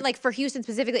that's the thing. Like, for Houston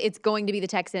specifically, it's going to be the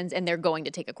Texans, and they're going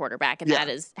to take a quarterback, and that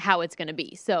is how it's going to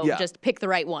be. So just pick the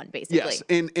right one, basically. Yes.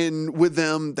 And with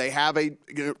them, they have they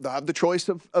have the choice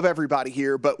of everybody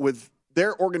here, but with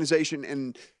their organization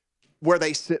and where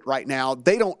they sit right now,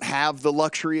 they don't have the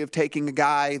luxury of taking a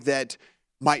guy that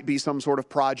might be some sort of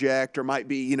project or might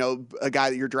be, a guy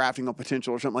that you're drafting on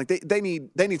potential or something. Like they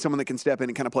need someone that can step in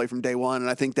and kind of play from day one. And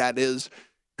I think that is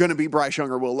going to be Bryce Young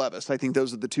or Will Levis. I think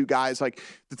those are the two guys. Like,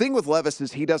 the thing with Levis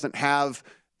is he doesn't have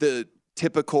the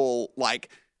typical, like,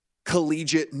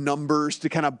 collegiate numbers to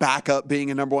kind of back up being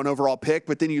a number 1 overall pick.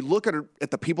 But then you look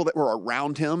at the people that were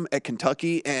around him at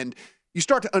Kentucky, and you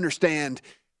start to understand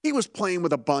he was playing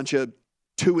with a bunch of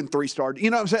 2 and 3 star. You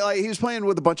know what I'm saying? Like, he was playing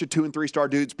with a bunch of 2 and 3 star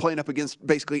dudes playing up against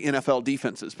basically NFL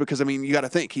defenses. Because, I mean, you got to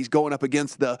think he's going up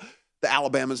against the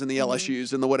Alabamas and the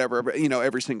LSUs and the whatever,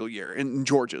 every single year, and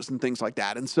Georgias and things like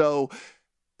that. And so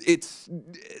it's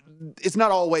not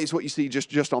always what you see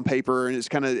just on paper, and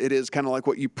it is kind of like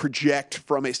what you project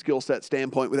from a skill set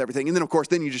standpoint with everything. And then, of course,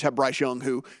 you just have Bryce Young,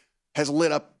 who has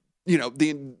lit up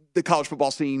the college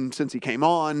football scene since he came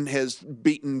on, has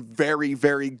beaten very,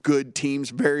 very good teams,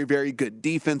 very, very good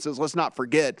defenses. Let's not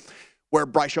forget where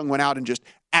Bryce Young went out and just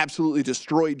absolutely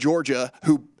destroyed Georgia,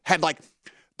 who had like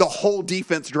the whole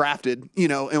defense drafted,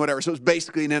 and whatever. So it was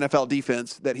basically an NFL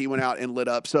defense that he went out and lit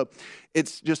up. So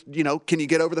it's just, can you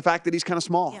get over the fact that he's kind of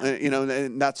small? Yeah.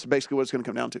 And that's basically what it's going to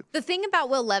come down to. The thing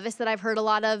about Will Levis that I've heard a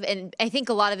lot of, and I think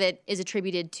a lot of it is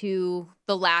attributed to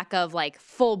the lack of like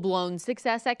full-blown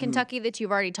success at Kentucky that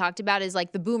you've already talked about, is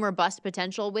like the boomer bust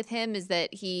potential with him is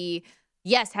that he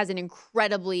has an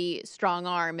incredibly strong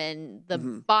arm and the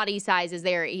body size is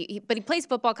there. But he plays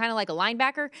football kind of like a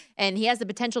linebacker, and he has the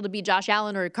potential to be Josh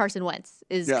Allen or Carson Wentz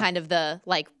is kind of the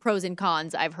like pros and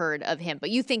cons I've heard of him. But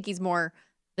you think he's more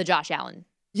the Josh Allen?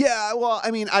 Yeah, well,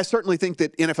 I mean, I certainly think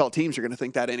that NFL teams are going to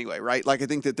think that anyway, right? Like, I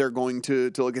think that they're going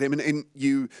to look at him. And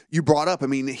you brought up, I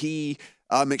mean,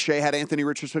 McShay had Anthony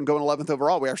Richardson going 11th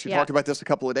overall. We actually talked about this a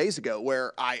couple of days ago,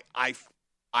 where I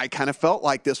kind of felt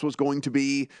like this was going to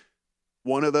be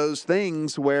one of those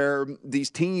things where these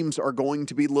teams are going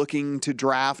to be looking to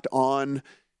draft on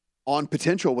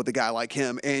potential with a guy like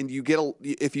him. And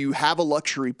if you have a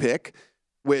luxury pick,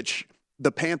 which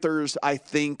the Panthers, I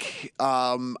think,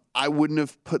 I wouldn't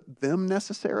have put them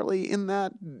necessarily in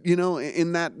that,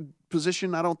 in that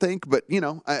position, I don't think. But,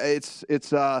 it's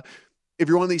if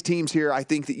you're one of these teams here, I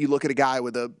think that you look at a guy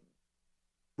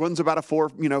runs about a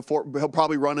 4, he'll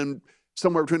probably run in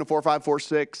somewhere between a 4.5,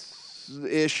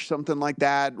 4.6-ish, something like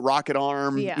that, rocket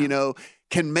arm,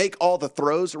 can make all the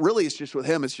throws. Really, it's just with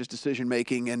him, it's just decision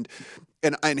making, and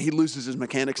he loses his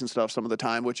mechanics and stuff some of the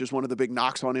time, which is one of the big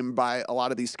knocks on him by a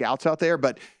lot of these scouts out there.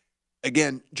 But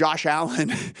again, Josh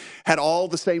Allen had all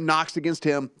the same knocks against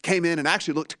him, came in and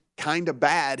actually looked kind of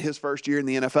bad his first year in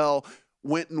the NFL,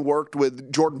 went and worked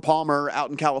with Jordan Palmer out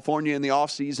in California in the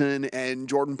offseason, and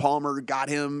Jordan Palmer got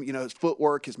him, his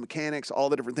footwork, his mechanics, all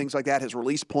the different things like that, his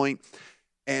release point.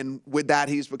 And with that,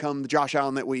 he's become the Josh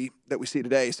Allen that we see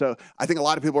today. So I think a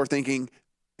lot of people are thinking,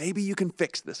 maybe you can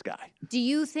fix this guy. Do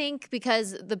you think,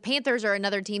 because the Panthers are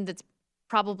another team that's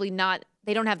probably not,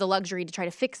 they don't have the luxury to try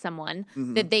to fix someone,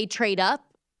 that they trade up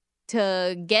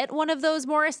to get one of those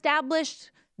more established,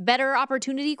 better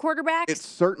opportunity quarterbacks? It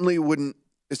certainly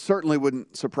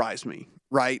wouldn't surprise me,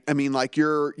 right? I mean, like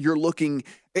you're looking,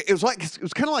 it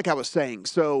was kind of like I was saying.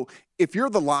 So if you're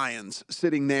the Lions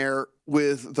sitting there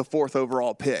with the 4th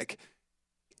overall pick,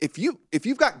 if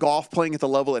you've got Goff playing at the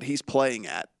level that he's playing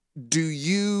at, do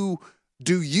you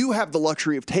have the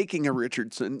luxury of taking a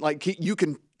Richardson? Like, you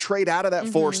can trade out of that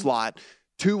 4 slot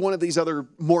to one of these other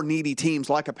more needy teams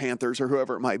like a Panthers or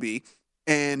whoever it might be,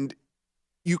 and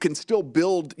you can still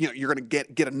build, you're going to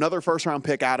get another first-round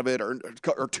pick out of it or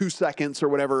 2 seconds or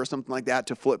whatever or something like that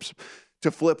to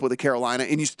flip with a Carolina,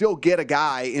 and you still get a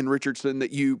guy in Richardson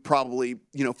that you probably,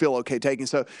 feel okay taking.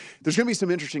 So there's going to be some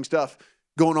interesting stuff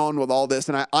going on with all this.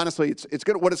 And I honestly,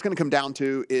 what it's going to come down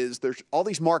to is there's all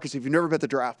these markets. If you've never bet the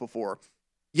draft before,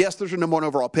 yes, there's a number 1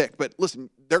 overall pick, but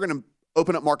listen, they're going to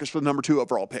open up markets for the number 2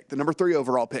 overall pick, the number 3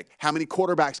 overall pick. How many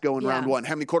quarterbacks go in round 1?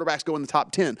 How many quarterbacks go in the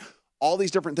top 10? All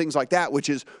these different things like that, which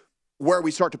is where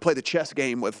we start to play the chess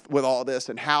game with all this,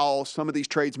 and how some of these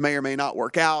trades may or may not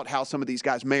work out, how some of these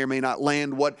guys may or may not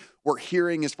land, what we're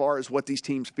hearing as far as what these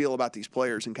teams feel about these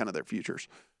players and kind of their futures.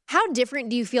 How different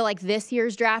do you feel like this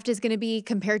year's draft is going to be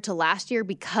compared to last year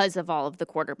because of all of the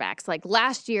quarterbacks? Like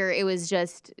last year, it was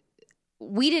just,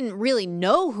 we didn't really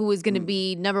know who was going to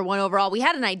be number one overall. We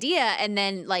had an idea, and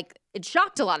then like it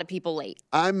shocked a lot of people late.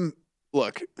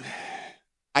 Look,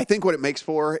 I think what it makes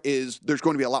for is there's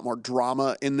going to be a lot more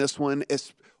drama in this one,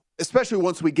 especially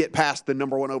once we get past the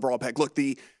number one overall pick. Look,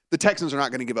 the Texans are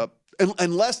not going to give up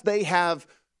unless they have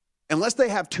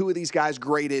two of these guys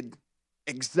graded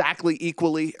exactly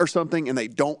equally or something, and they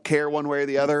don't care one way or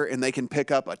the other, and they can pick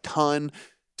up a ton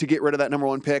to get rid of that number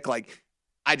one pick. Like,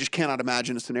 I just cannot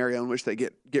imagine a scenario in which they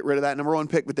get rid of that number one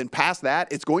pick. But then past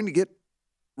that, it's going to get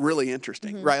really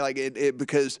interesting, right? Like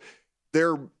because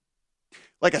they're,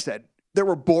 like I said, there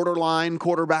were borderline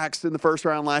quarterbacks in the first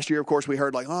round last year. Of course, we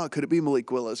heard like, oh, could it be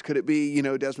Malik Willis? Could it be,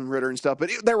 Desmond Ridder and stuff?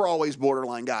 But there were always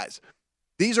borderline guys.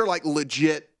 These are like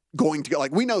legit going to go.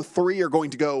 Like, we know 3 are going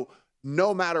to go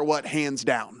no matter what, hands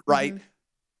down, right?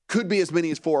 Could be as many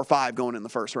as 4 or 5 going in the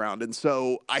first round. And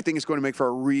so I think it's going to make for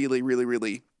a really, really,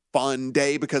 really fun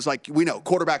day because, like, we know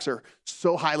quarterbacks are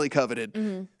so highly coveted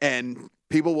and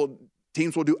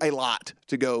teams will do a lot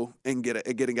to go and get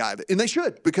a guy. And they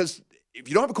should, because if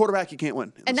you don't have a quarterback, you can't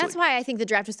win. And that's why I think the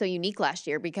draft was so unique last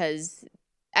year, because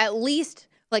at least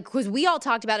 – because we all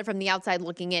talked about it from the outside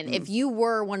looking in. If you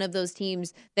were one of those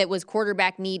teams that was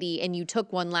quarterback needy and you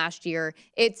took one last year,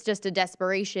 it's just a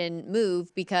desperation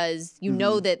move because you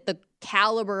know that the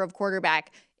caliber of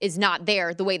quarterback is not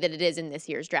there the way that it is in this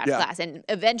year's draft class. And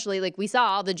eventually, like we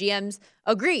saw, the GMs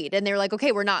agreed. And they're like,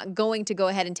 okay, we're not going to go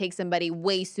ahead and take somebody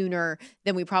way sooner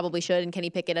than we probably should. And Kenny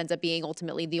Pickett ends up being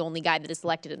ultimately the only guy that is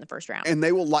selected in the first round. And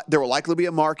there will likely be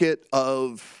a market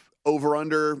of over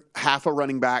under half a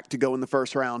running back to go in the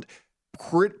first round.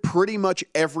 Pretty much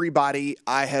everybody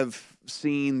I have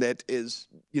seen that is,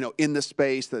 in the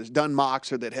space, that has done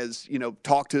mocks or that has,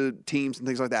 talked to teams and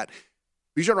things like that.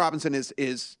 Bijan Robinson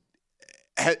is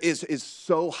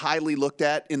so highly looked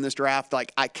at in this draft.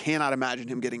 Like, I cannot imagine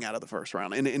him getting out of the first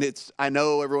round. And it's, I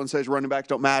know everyone says running backs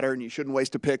don't matter and you shouldn't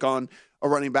waste a pick on a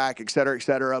running back, et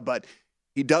cetera, but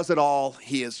he does it all.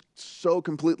 He is so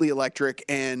completely electric,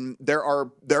 and there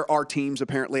are teams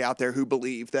apparently out there who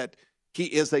believe that he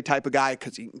is a type of guy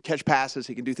because he can catch passes,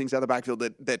 he can do things out of the backfield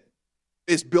that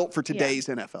is built for today's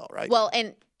NFL, right? Well,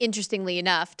 and interestingly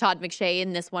enough, Todd McShay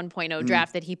in this 1.0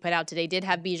 draft that he put out today did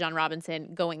have Bijan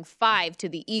Robinson going 5 to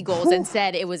the Eagles and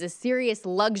said it was a serious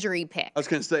luxury pick. I was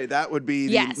going to say that would be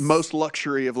the most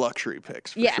luxury of luxury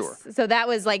picks, for sure. So that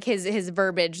was like his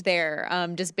verbiage there,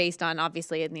 just based on,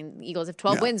 obviously, the Eagles have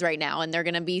 12 wins right now, and they're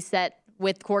going to be set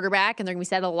with quarterback, and they're going to be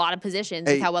set at a lot of positions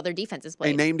with how well their defense is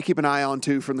played. A name to keep an eye on,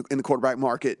 too, in the quarterback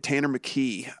market, Tanner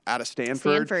McKee out of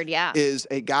Stanford. Is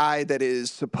a guy that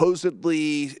is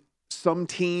supposedly some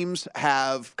teams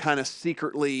have kind of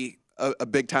secretly a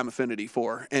big-time affinity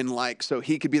for. And, so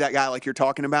he could be that guy like you're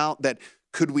talking about, that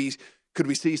could we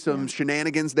see some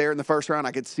shenanigans there in the first round?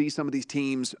 I could see some of these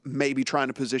teams maybe trying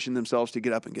to position themselves to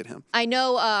get up and get him. I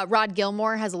know Rod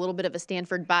Gilmore has a little bit of a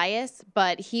Stanford bias,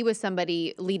 but he was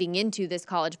somebody leading into this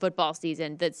college football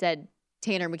season that said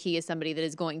Tanner McKee is somebody that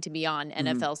is going to be on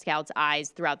NFL scouts' eyes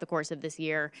throughout the course of this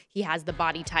year. He has the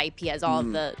body type. He has all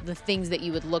of the things that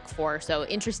you would look for. So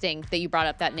interesting that you brought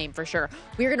up that name for sure.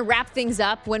 We're going to wrap things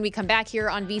up when we come back here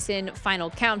on VSiN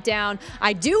Final Countdown.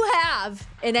 I do have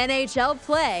an NHL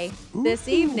play this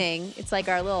evening. It's like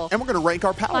our little... And we're going to rank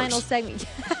our powers. Final segment.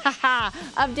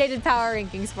 Updated power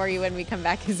rankings for you when we come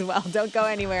back as well. Don't go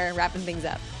anywhere. Wrapping things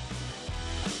up.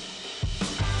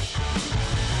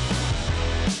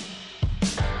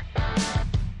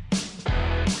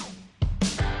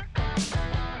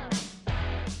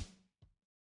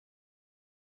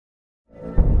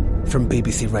 From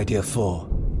BBC Radio 4,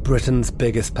 Britain's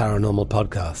biggest paranormal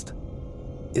podcast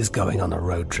is going on a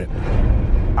road trip.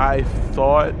 I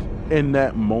thought in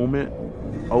that moment,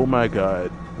 oh my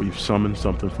God, we've summoned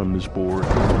something from this board.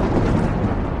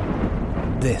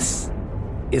 This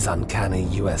is Uncanny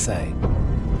USA.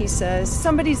 He says,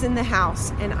 somebody's in the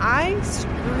house, and I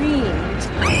screamed.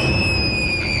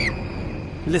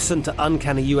 Listen to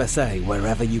Uncanny USA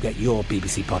wherever you get your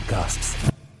BBC podcasts,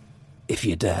 if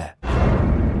you dare.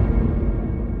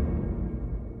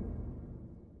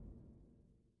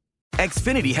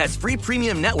 Xfinity has free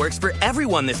premium networks for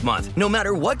everyone this month, no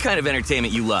matter what kind of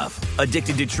entertainment you love.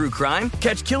 Addicted to true crime?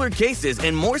 Catch killer cases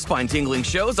and more spine-tingling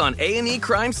shows on A&E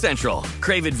Crime Central.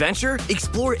 Crave adventure?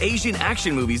 Explore Asian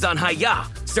action movies on Hi-YAH.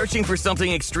 Searching for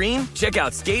something extreme? Check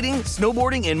out skating,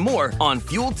 snowboarding, and more on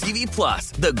Fuel TV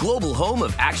Plus, the global home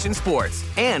of action sports.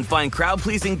 And find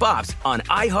crowd-pleasing bops on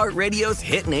iHeartRadio's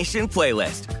Hit Nation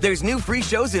playlist. There's new free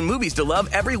shows and movies to love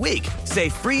every week. Say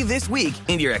free this week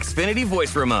in your Xfinity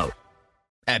voice remote.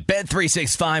 At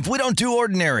Bet365, we don't do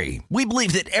ordinary. We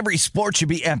believe that every sport should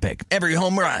be epic. Every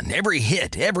home run, every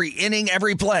hit, every inning,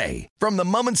 every play. From the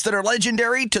moments that are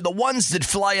legendary to the ones that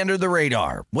fly under the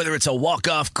radar. Whether it's a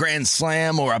walk-off grand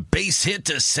slam or a base hit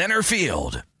to center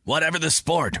field. Whatever the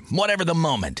sport, whatever the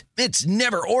moment. It's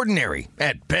never ordinary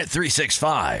at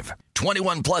Bet365.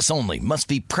 21 plus only. Must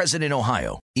be present in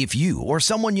Ohio. If you or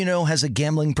someone you know has a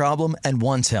gambling problem and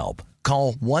wants help,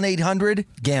 call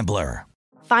 1-800-GAMBLER.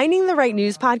 Finding the right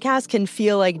news podcast can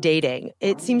feel like dating.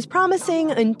 It seems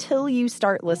promising until you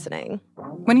start listening.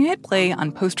 When you hit play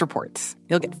on Post Reports,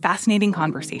 you'll get fascinating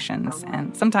conversations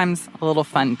and sometimes a little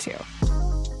fun, too.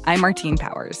 I'm Martine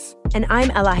Powers. And I'm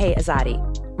Elahe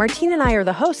Azadi. Martine and I are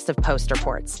the hosts of Post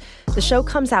Reports. The show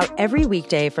comes out every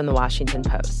weekday from The Washington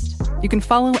Post. You can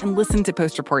follow and listen to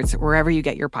Post Reports wherever you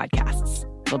get your podcasts.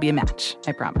 It'll be a match,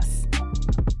 I promise.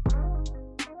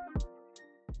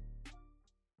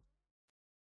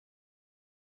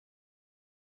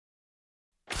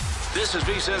 This is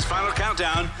VSiN's Final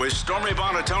Countdown with Stormy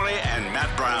Buonantony and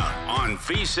Matt Brown on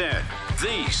VSiN,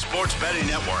 the sports betting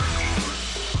network.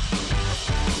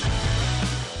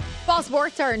 Fall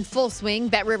sports are in full swing.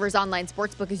 BetRivers Online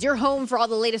Sportsbook is your home for all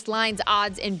the latest lines,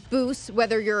 odds, and boosts.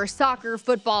 Whether you're a soccer,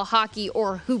 football, hockey,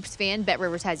 or hoops fan,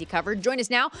 BetRivers has you covered. Join us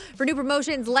now for new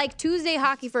promotions like Tuesday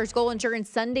Hockey First Goal Insurance,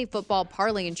 Sunday Football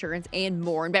Parlay Insurance, and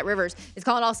more. And BetRivers is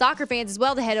calling all soccer fans as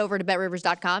well to head over to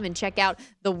BetRivers.com and check out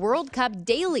the World Cup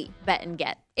Daily Bet and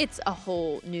Get. It's a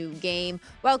whole new game.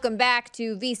 Welcome back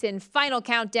to VSiN Final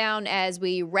Countdown as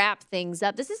we wrap things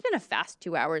up. This has been a fast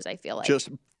 2 hours, I feel like. Just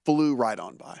flew right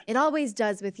on by. It always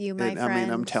does with you, my friend. I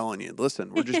mean, I'm telling you.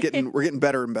 Listen, we're just getting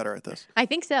better and better at this. I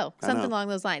think so. Something along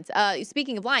those lines.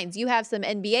 Speaking of lines, you have some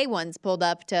NBA ones pulled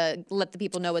up to let the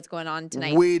people know what's going on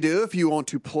tonight. We do. If you want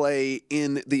to play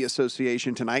in the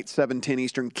association tonight, 7:10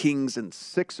 Eastern, Kings and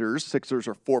Sixers. Sixers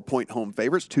are 4-point home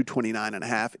favorites.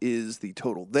 229.5 is the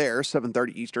total there.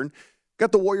 7:30 Eastern.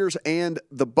 Got the Warriors and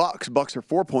the Bucks. Bucks are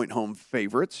 4-point home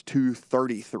favorites.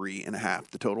 233.5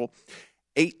 the total.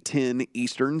 8:10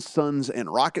 Eastern, Suns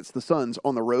and Rockets. The Suns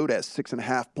on the road as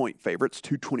 6.5-point favorites.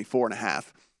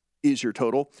 224.5 is your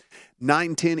total.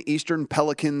 9:10 Eastern,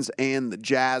 Pelicans and the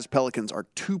Jazz. Pelicans are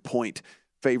 2-point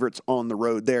favorites on the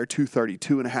road there.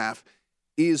 232.5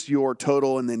 is your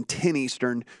total. And then 10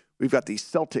 Eastern, we've got the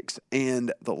Celtics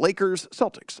and the Lakers.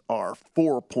 Celtics are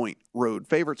 4-point road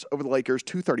favorites over the Lakers.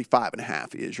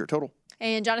 235.5 is your total.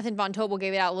 And Jonathan Von Tobel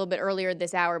gave it out a little bit earlier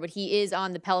this hour, but he is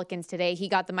on the Pelicans today. He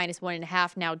got the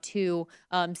 -1.5, now 2.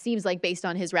 Seems like based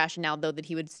on his rationale, though, that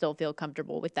he would still feel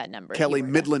comfortable with that number. Kelly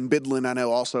Bidlin, I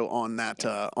know, also on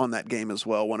that game as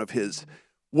well.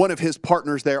 One of his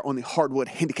partners there on the Hardwood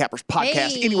Handicappers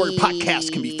podcast. Hey. Anywhere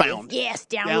podcasts can be found. Yes,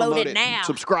 download it now.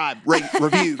 Subscribe, rate,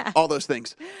 review, all those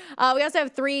things. We also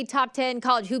have 3 top 10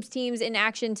 college hoops teams in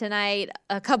action tonight.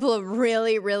 A couple of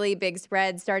really, really big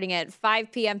spreads starting at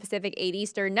 5 p.m. Pacific, 8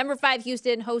 Eastern. Number 5,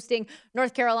 Houston hosting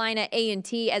North Carolina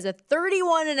A&T as a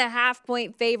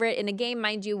 31.5-point favorite in a game,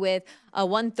 mind you, with a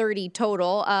 130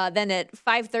 total. Then at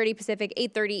 5:30 Pacific,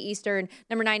 8:30 Eastern,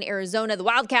 number 9, Arizona. The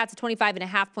Wildcats, a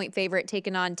 25.5-point favorite,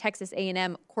 taking on Texas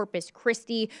A&M Corpus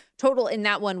Christi. Total in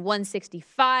that one,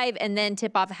 165. And then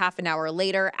tip off a half an hour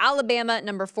later. Alabama,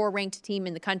 number 4 ranked team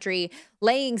in the country,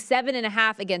 laying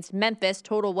 7.5 against Memphis.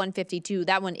 Total 152.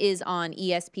 That one is on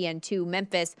ESPN2.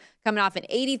 Memphis coming off an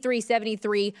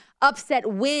 83-73 upset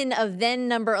win of then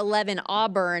number 11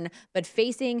 Auburn, but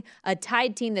facing a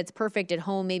tied team that's perfect at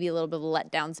home. Maybe a little bit of a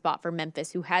letdown spot for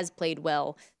Memphis, who has played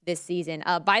well this season.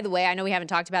 By the way, I know we haven't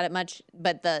talked about it much,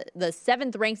 but the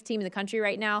 7th ranked team in the country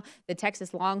right now, the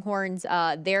Texas Longhorns,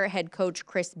 their head coach,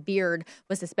 Chris Beard,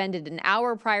 was suspended an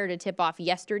hour prior to tip-off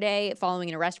yesterday following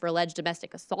an arrest for alleged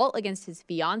domestic assault against his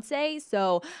fiance.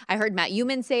 So I heard Matt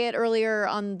Uman say it earlier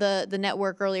on the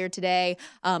network earlier today.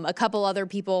 A couple other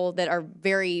people that are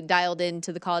very dialed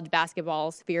into the college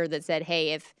basketball sphere that said,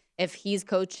 hey, if he's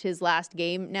coached his last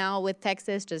game now with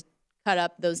Texas, just cut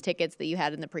up those tickets that you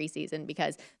had in the preseason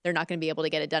because they're not going to be able to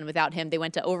get it done without him. They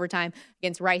went to overtime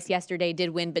against Rice yesterday,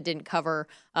 did win, but didn't cover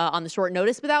on the short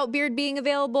notice without Beard being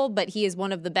available. But he is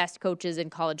one of the best coaches in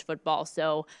college football.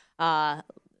 So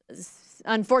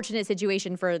unfortunate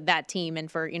situation for that team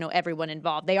and for, everyone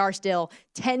involved. They are still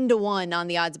 10-1 on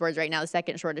the odds boards right now, the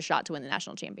second shortest shot to win the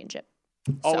national championship.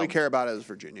 All we care about is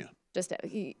Virginia.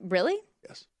 Really?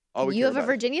 Yes. You have a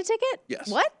Virginia ticket? Yes.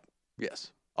 What?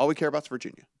 Yes. All we care about is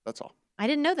Virginia. That's all. I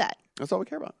didn't know that. That's all we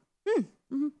care about.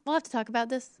 Mm-hmm. We'll have to talk about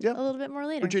this a little bit more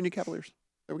later. Virginia Cavaliers.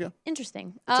 There we go.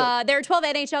 Interesting. There are 12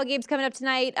 NHL games coming up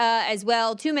tonight as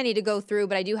well. Too many to go through,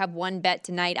 but I do have one bet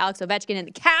tonight. Alex Ovechkin and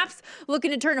the Caps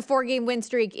looking to turn a 4-game win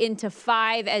streak into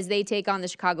 5 as they take on the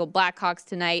Chicago Blackhawks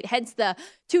tonight. Hence the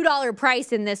 $2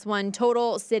 price in this one,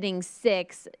 total sitting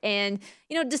 6. And,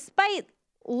 despite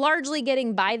largely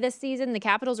getting by this season, the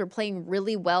Capitals are playing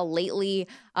really well lately.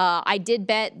 I did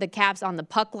bet the Caps on the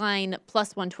puck line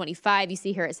plus 125. You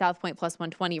see here at South Point plus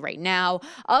 120 right now.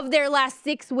 Of their last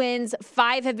 6 wins,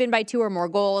 5 have been by 2 or more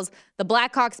goals. The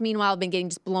Blackhawks, meanwhile, have been getting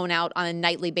just blown out on a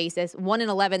nightly basis.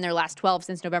 1-11 their last 12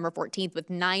 since November 14th, with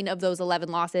 9 of those 11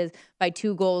 losses by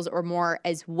 2 goals or more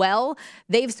as well.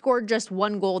 They've scored just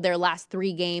 1 goal their last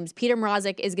 3 games. Peter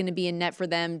Mrazek is going to be in net for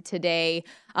them today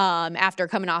after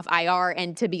coming off IR.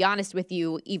 And to be honest with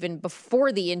you, even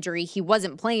before the injury, he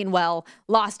wasn't playing well.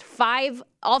 Lost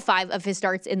all 5 of his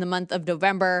starts in the month of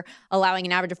November, allowing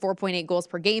an average of 4.8 goals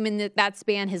per game in that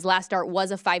span. His last start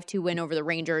was a 5-2 win over the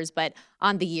Rangers, but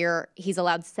on the year, he's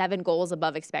allowed 7 goals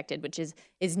above expected, which is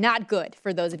not good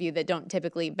for those of you that don't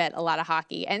typically bet a lot of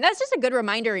hockey. And that's just a good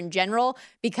reminder in general,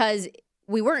 because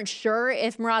we weren't sure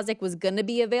if Mrazek was going to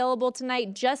be available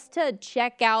tonight. Just to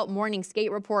check out morning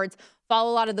skate reports,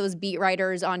 follow a lot of those beat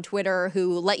writers on Twitter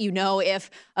who let you know if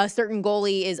a certain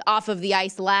goalie is off of the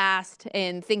ice last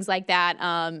and things like that.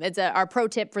 It's our pro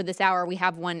tip for this hour. We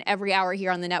have one every hour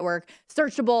here on the network,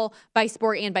 searchable by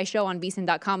sport and by show on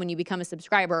vsin.com when you become a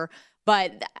subscriber.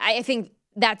 But I think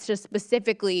that's just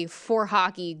specifically for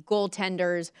hockey.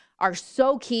 Goaltenders are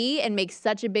so key and make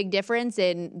such a big difference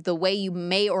in the way you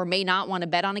may or may not want to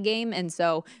bet on a game. And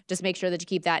so just make sure that you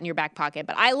keep that in your back pocket.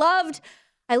 But I loved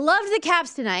the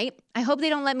Caps tonight. I hope they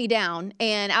don't let me down.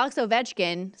 And Alex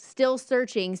Ovechkin still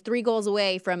searching, 3 goals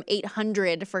away from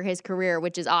 800 for his career,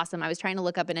 which is awesome. I was trying to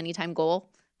look up an anytime goal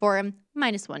for him,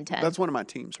 minus 110. That's one of my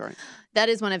teams, right? That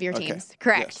is one of your teams,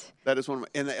 correct? Yes, that is one of my,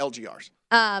 in the LGRs.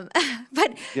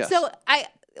 But yes. So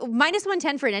minus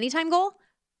 110 for an anytime goal,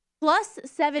 plus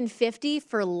 750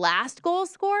 for last goal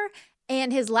score,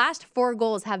 and his last 4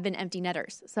 goals have been empty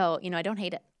netters. So I don't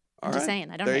hate it. I'm just saying,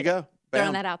 I don't. There you go.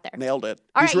 Throwing that out there. Nailed it.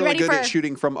 All He's right, really good at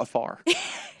shooting from afar.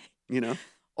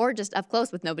 Or just up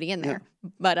close with nobody in there. Yeah.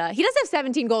 But he does have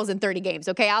 17 goals in 30 games,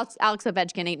 okay? Alex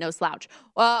Ovechkin ain't no slouch.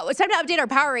 It's time to update our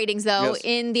power ratings, though,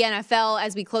 in the NFL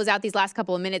as we close out these last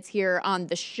couple of minutes here on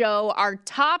the show. Our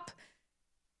top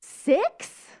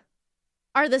 6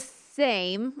 are the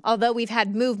same, although we've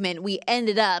had movement. We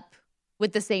ended up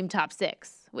with the same top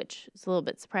 6, which is a little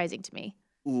bit surprising to me.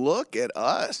 Look at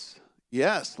us.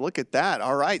 Yes, look at that.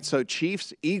 All right, so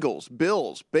Chiefs, Eagles,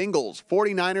 Bills, Bengals,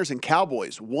 49ers, and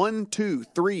Cowboys. 1, 2,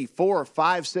 3, 4,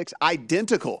 5, 6,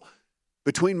 identical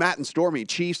between Matt and Stormy.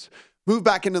 Chiefs move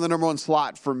back into the number 1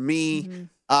 slot for me.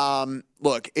 Mm-hmm.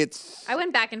 Look, I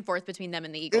went back and forth between them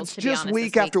and the Eagles, to be honest. It's just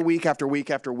week after week after week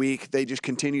after week. They just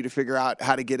continue to figure out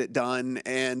how to get it done.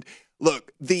 And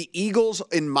look, the Eagles,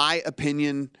 in my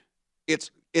opinion,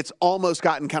 it's almost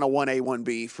gotten kind of 1A,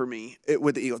 1B for me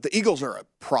with the Eagles. The Eagles are a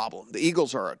problem. The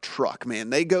Eagles are a truck, man.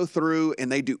 They go through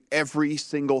and they do every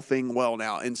single thing well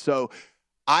now. And so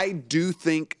I do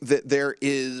think that there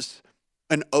is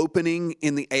an opening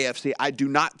in the AFC. I do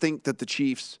not think that the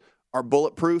Chiefs are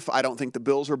bulletproof. I don't think the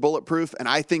Bills are bulletproof. And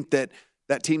I think that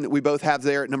team that we both have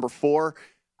there at number 4,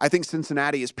 I think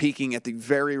Cincinnati is peaking at the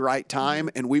very right time.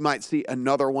 And we might see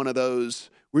another one of those.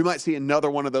 We might see another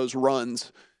one of those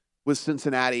runs with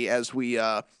Cincinnati as we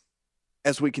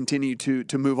continue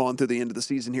to move on through the end of the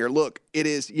season here. Look, it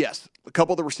is, yes, a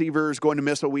couple of the receivers going to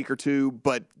miss a week or 2,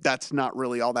 but that's not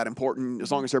really all that important.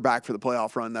 As long as they're back for the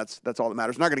playoff run, that's all that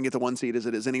matters. They're not going to get the 1 seed as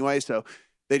it is anyway, so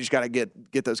they just got to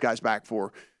get those guys back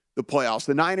for the playoffs.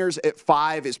 The Niners at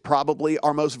 5 is probably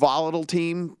our most volatile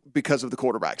team because of the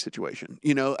quarterback situation.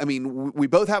 We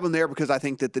both have them there because I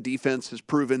think that the defense has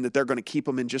proven that they're going to keep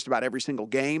them in just about every single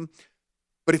game.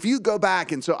 But if you go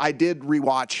back, and so I did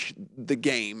rewatch the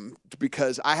game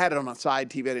because I had it on a side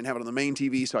TV. I didn't have it on the main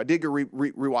TV, so I did go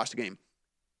rewatch the game.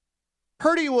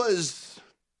 Purdy was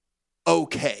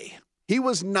okay. He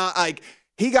was not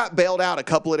he got bailed out a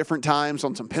couple of different times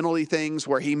on some penalty things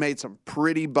where he made some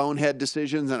pretty bonehead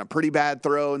decisions and a pretty bad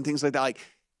throw and things like that.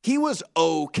 He was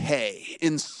okay.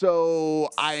 And so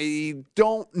I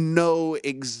don't know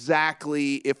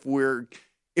exactly if we're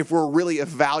really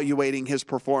evaluating his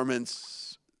performance.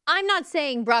 I'm not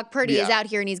saying Brock Purdy is out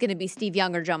here and he's going to be Steve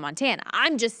Young or Joe Montana.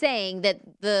 I'm just saying that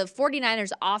the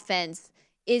 49ers offense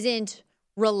isn't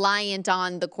reliant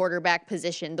on the quarterback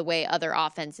position the way other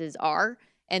offenses are.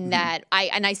 And that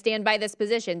I stand by this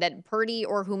position that Purdy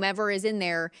or whomever is in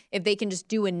there, if they can just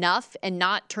do enough and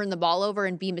not turn the ball over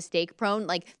and be mistake prone,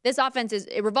 this offense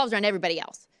it revolves around everybody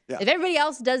else. Yeah. If everybody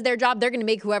else does their job, they're going to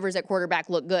make whoever's at quarterback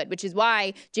look good, which is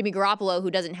why Jimmy Garoppolo, who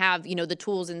doesn't have, the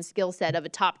tools and skill set of a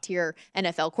top-tier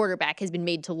NFL quarterback, has been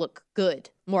made to look good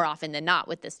more often than not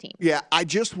with this team. Yeah, I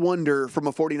just wonder from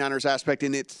a 49ers aspect,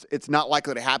 and it's not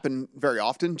likely to happen very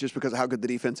often just because of how good the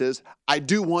defense is. I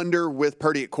do wonder with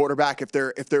Purdy at quarterback if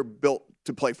they're built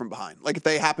to play from behind. Like if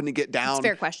they happen to get down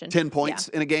 10 points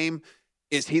in a game,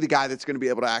 is he the guy that's going to be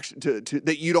able to actually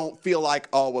that you don't feel like,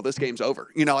 oh, well, this game's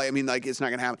over? It's not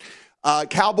going to happen.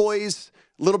 Cowboys,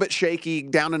 a little bit shaky,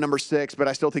 down to number 6, but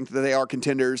I still think that they are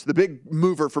contenders. The big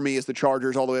mover for me is the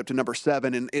Chargers all the way up to number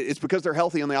 7, and it's because they're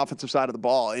healthy on the offensive side of the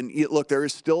ball. And look, there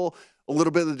is still a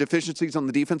little bit of the deficiencies on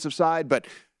the defensive side, but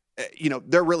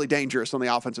they're really dangerous on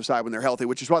the offensive side when they're healthy,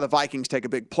 which is why the Vikings take a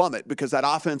big plummet, because that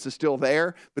offense is still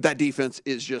there, but that defense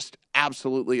is just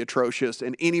absolutely atrocious.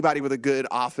 And anybody with a good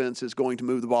offense is going to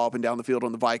move the ball up and down the field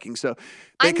on the Vikings. So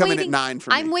they come in at 9 for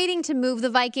me. I'm waiting to move the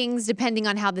Vikings depending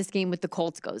on how this game with the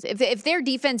Colts goes. If their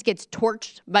defense gets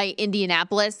torched by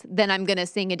Indianapolis, then I'm going to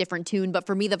sing a different tune. But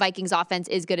for me, the Vikings offense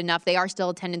is good enough. They are still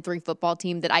a 10-3 football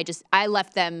team that I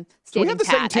left them standing pat. So we have the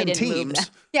same 10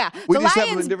 teams. Yeah. We the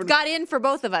Lions got in for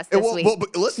both of us this week.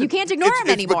 But listen, you can't ignore them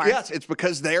anymore. Yes, it's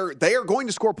because they are going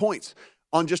to score points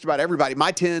on just about everybody.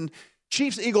 My 10,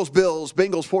 Chiefs, Eagles, Bills,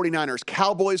 Bengals, 49ers,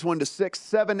 Cowboys 1-6,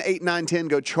 7, 8, 9, 10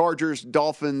 go Chargers,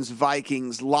 Dolphins,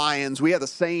 Vikings, Lions. We have the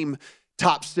same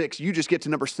top 6. You just get to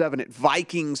number 7 at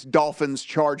Vikings, Dolphins,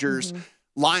 Chargers,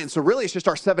 Lions. So really it's just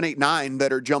our 7, 8, 9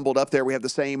 that are jumbled up there. We have the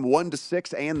same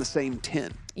 1-6 and the same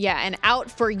 10. Yeah, and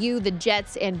out for you, the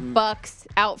Jets and Bucks.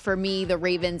 Out for me, the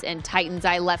Ravens and Titans.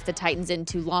 I left the Titans in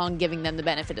too long, giving them the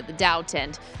benefit of the doubt,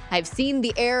 and I've seen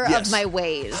the error of my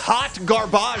ways. Hot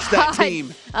garbage, that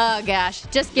team. Oh, gosh.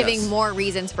 Just giving more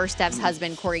reasons for Steph's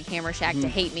husband, Corey Kamershak, to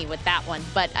hate me with that one,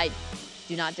 but I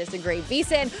do not disagree.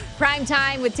 VSiN Prime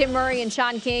Time with Tim Murray and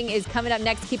Sean King is coming up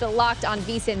next. Keep it locked on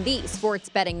VSiN, the Sports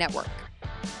Betting Network.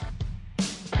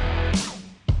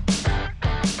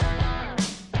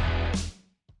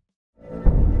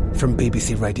 From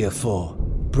BBC Radio 4,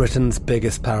 Britain's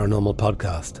biggest paranormal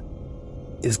podcast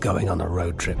is going on a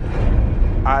road trip.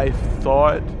 I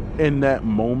thought in that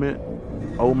moment,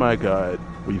 oh my God,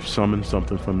 we've summoned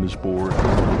something from this board.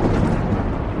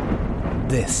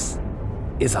 This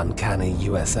is Uncanny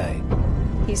USA.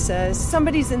 He says,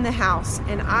 somebody's in the house,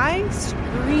 and I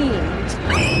screamed.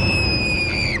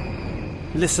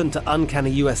 Listen to Uncanny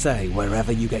USA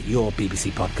wherever you get your BBC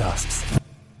podcasts,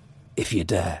 if you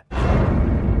dare.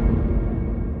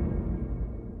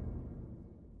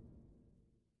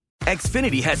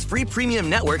 Xfinity has free premium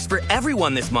networks for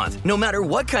everyone this month, no matter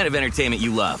what kind of entertainment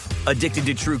you love. Addicted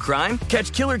to true crime?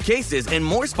 Catch killer cases and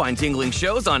more spine-tingling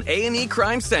shows on A&E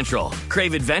Crime Central.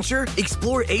 Crave adventure?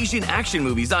 Explore Asian action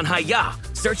movies on Hi-YAH.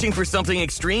 Searching for something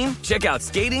extreme? Check out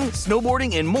skating,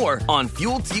 snowboarding, and more on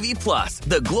Fuel TV Plus,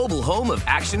 the global home of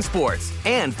action sports.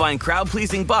 And find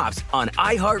crowd-pleasing bops on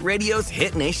iHeartRadio's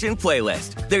Hit Nation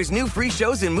playlist. There's new free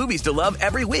shows and movies to love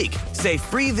every week. Say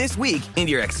free this week in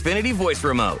your Xfinity voice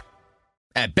remote.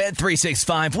 At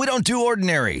Bet365, we don't do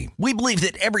ordinary. We believe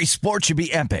that every sport should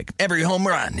be epic. Every home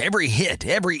run, every hit,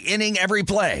 every inning, every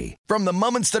play. From the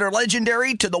moments that are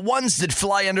legendary to the ones that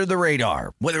fly under the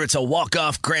radar. Whether it's a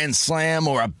walk-off grand slam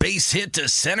or a base hit to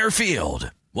center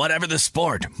field. Whatever the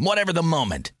sport, whatever the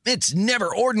moment. It's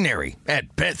never ordinary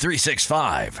at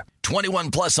Bet365.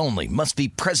 21 plus only. Must be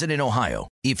present in Ohio.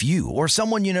 If you or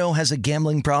someone you know has a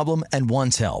gambling problem and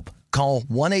wants help, call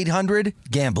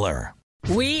 1-800-GAMBLER.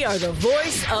 We are the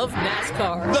voice of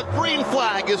NASCAR. The green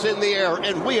flag is in the air,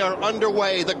 and we are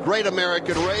underway. The Great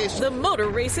American Race. The Motor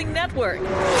Racing Network.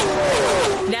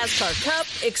 NASCAR Cup,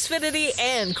 Xfinity,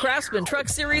 and Craftsman Truck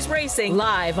Series Racing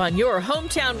live on your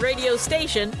hometown radio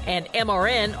station and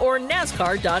MRN or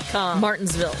NASCAR.com.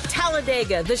 Martinsville,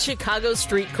 Talladega, the Chicago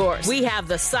Street Course. We have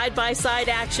the side-by-side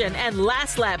action and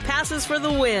last lap passes for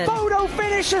the win. Photo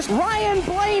finishes. Ryan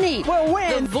Blaney will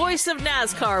win. The voice of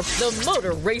NASCAR, the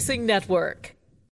Motor Racing Network.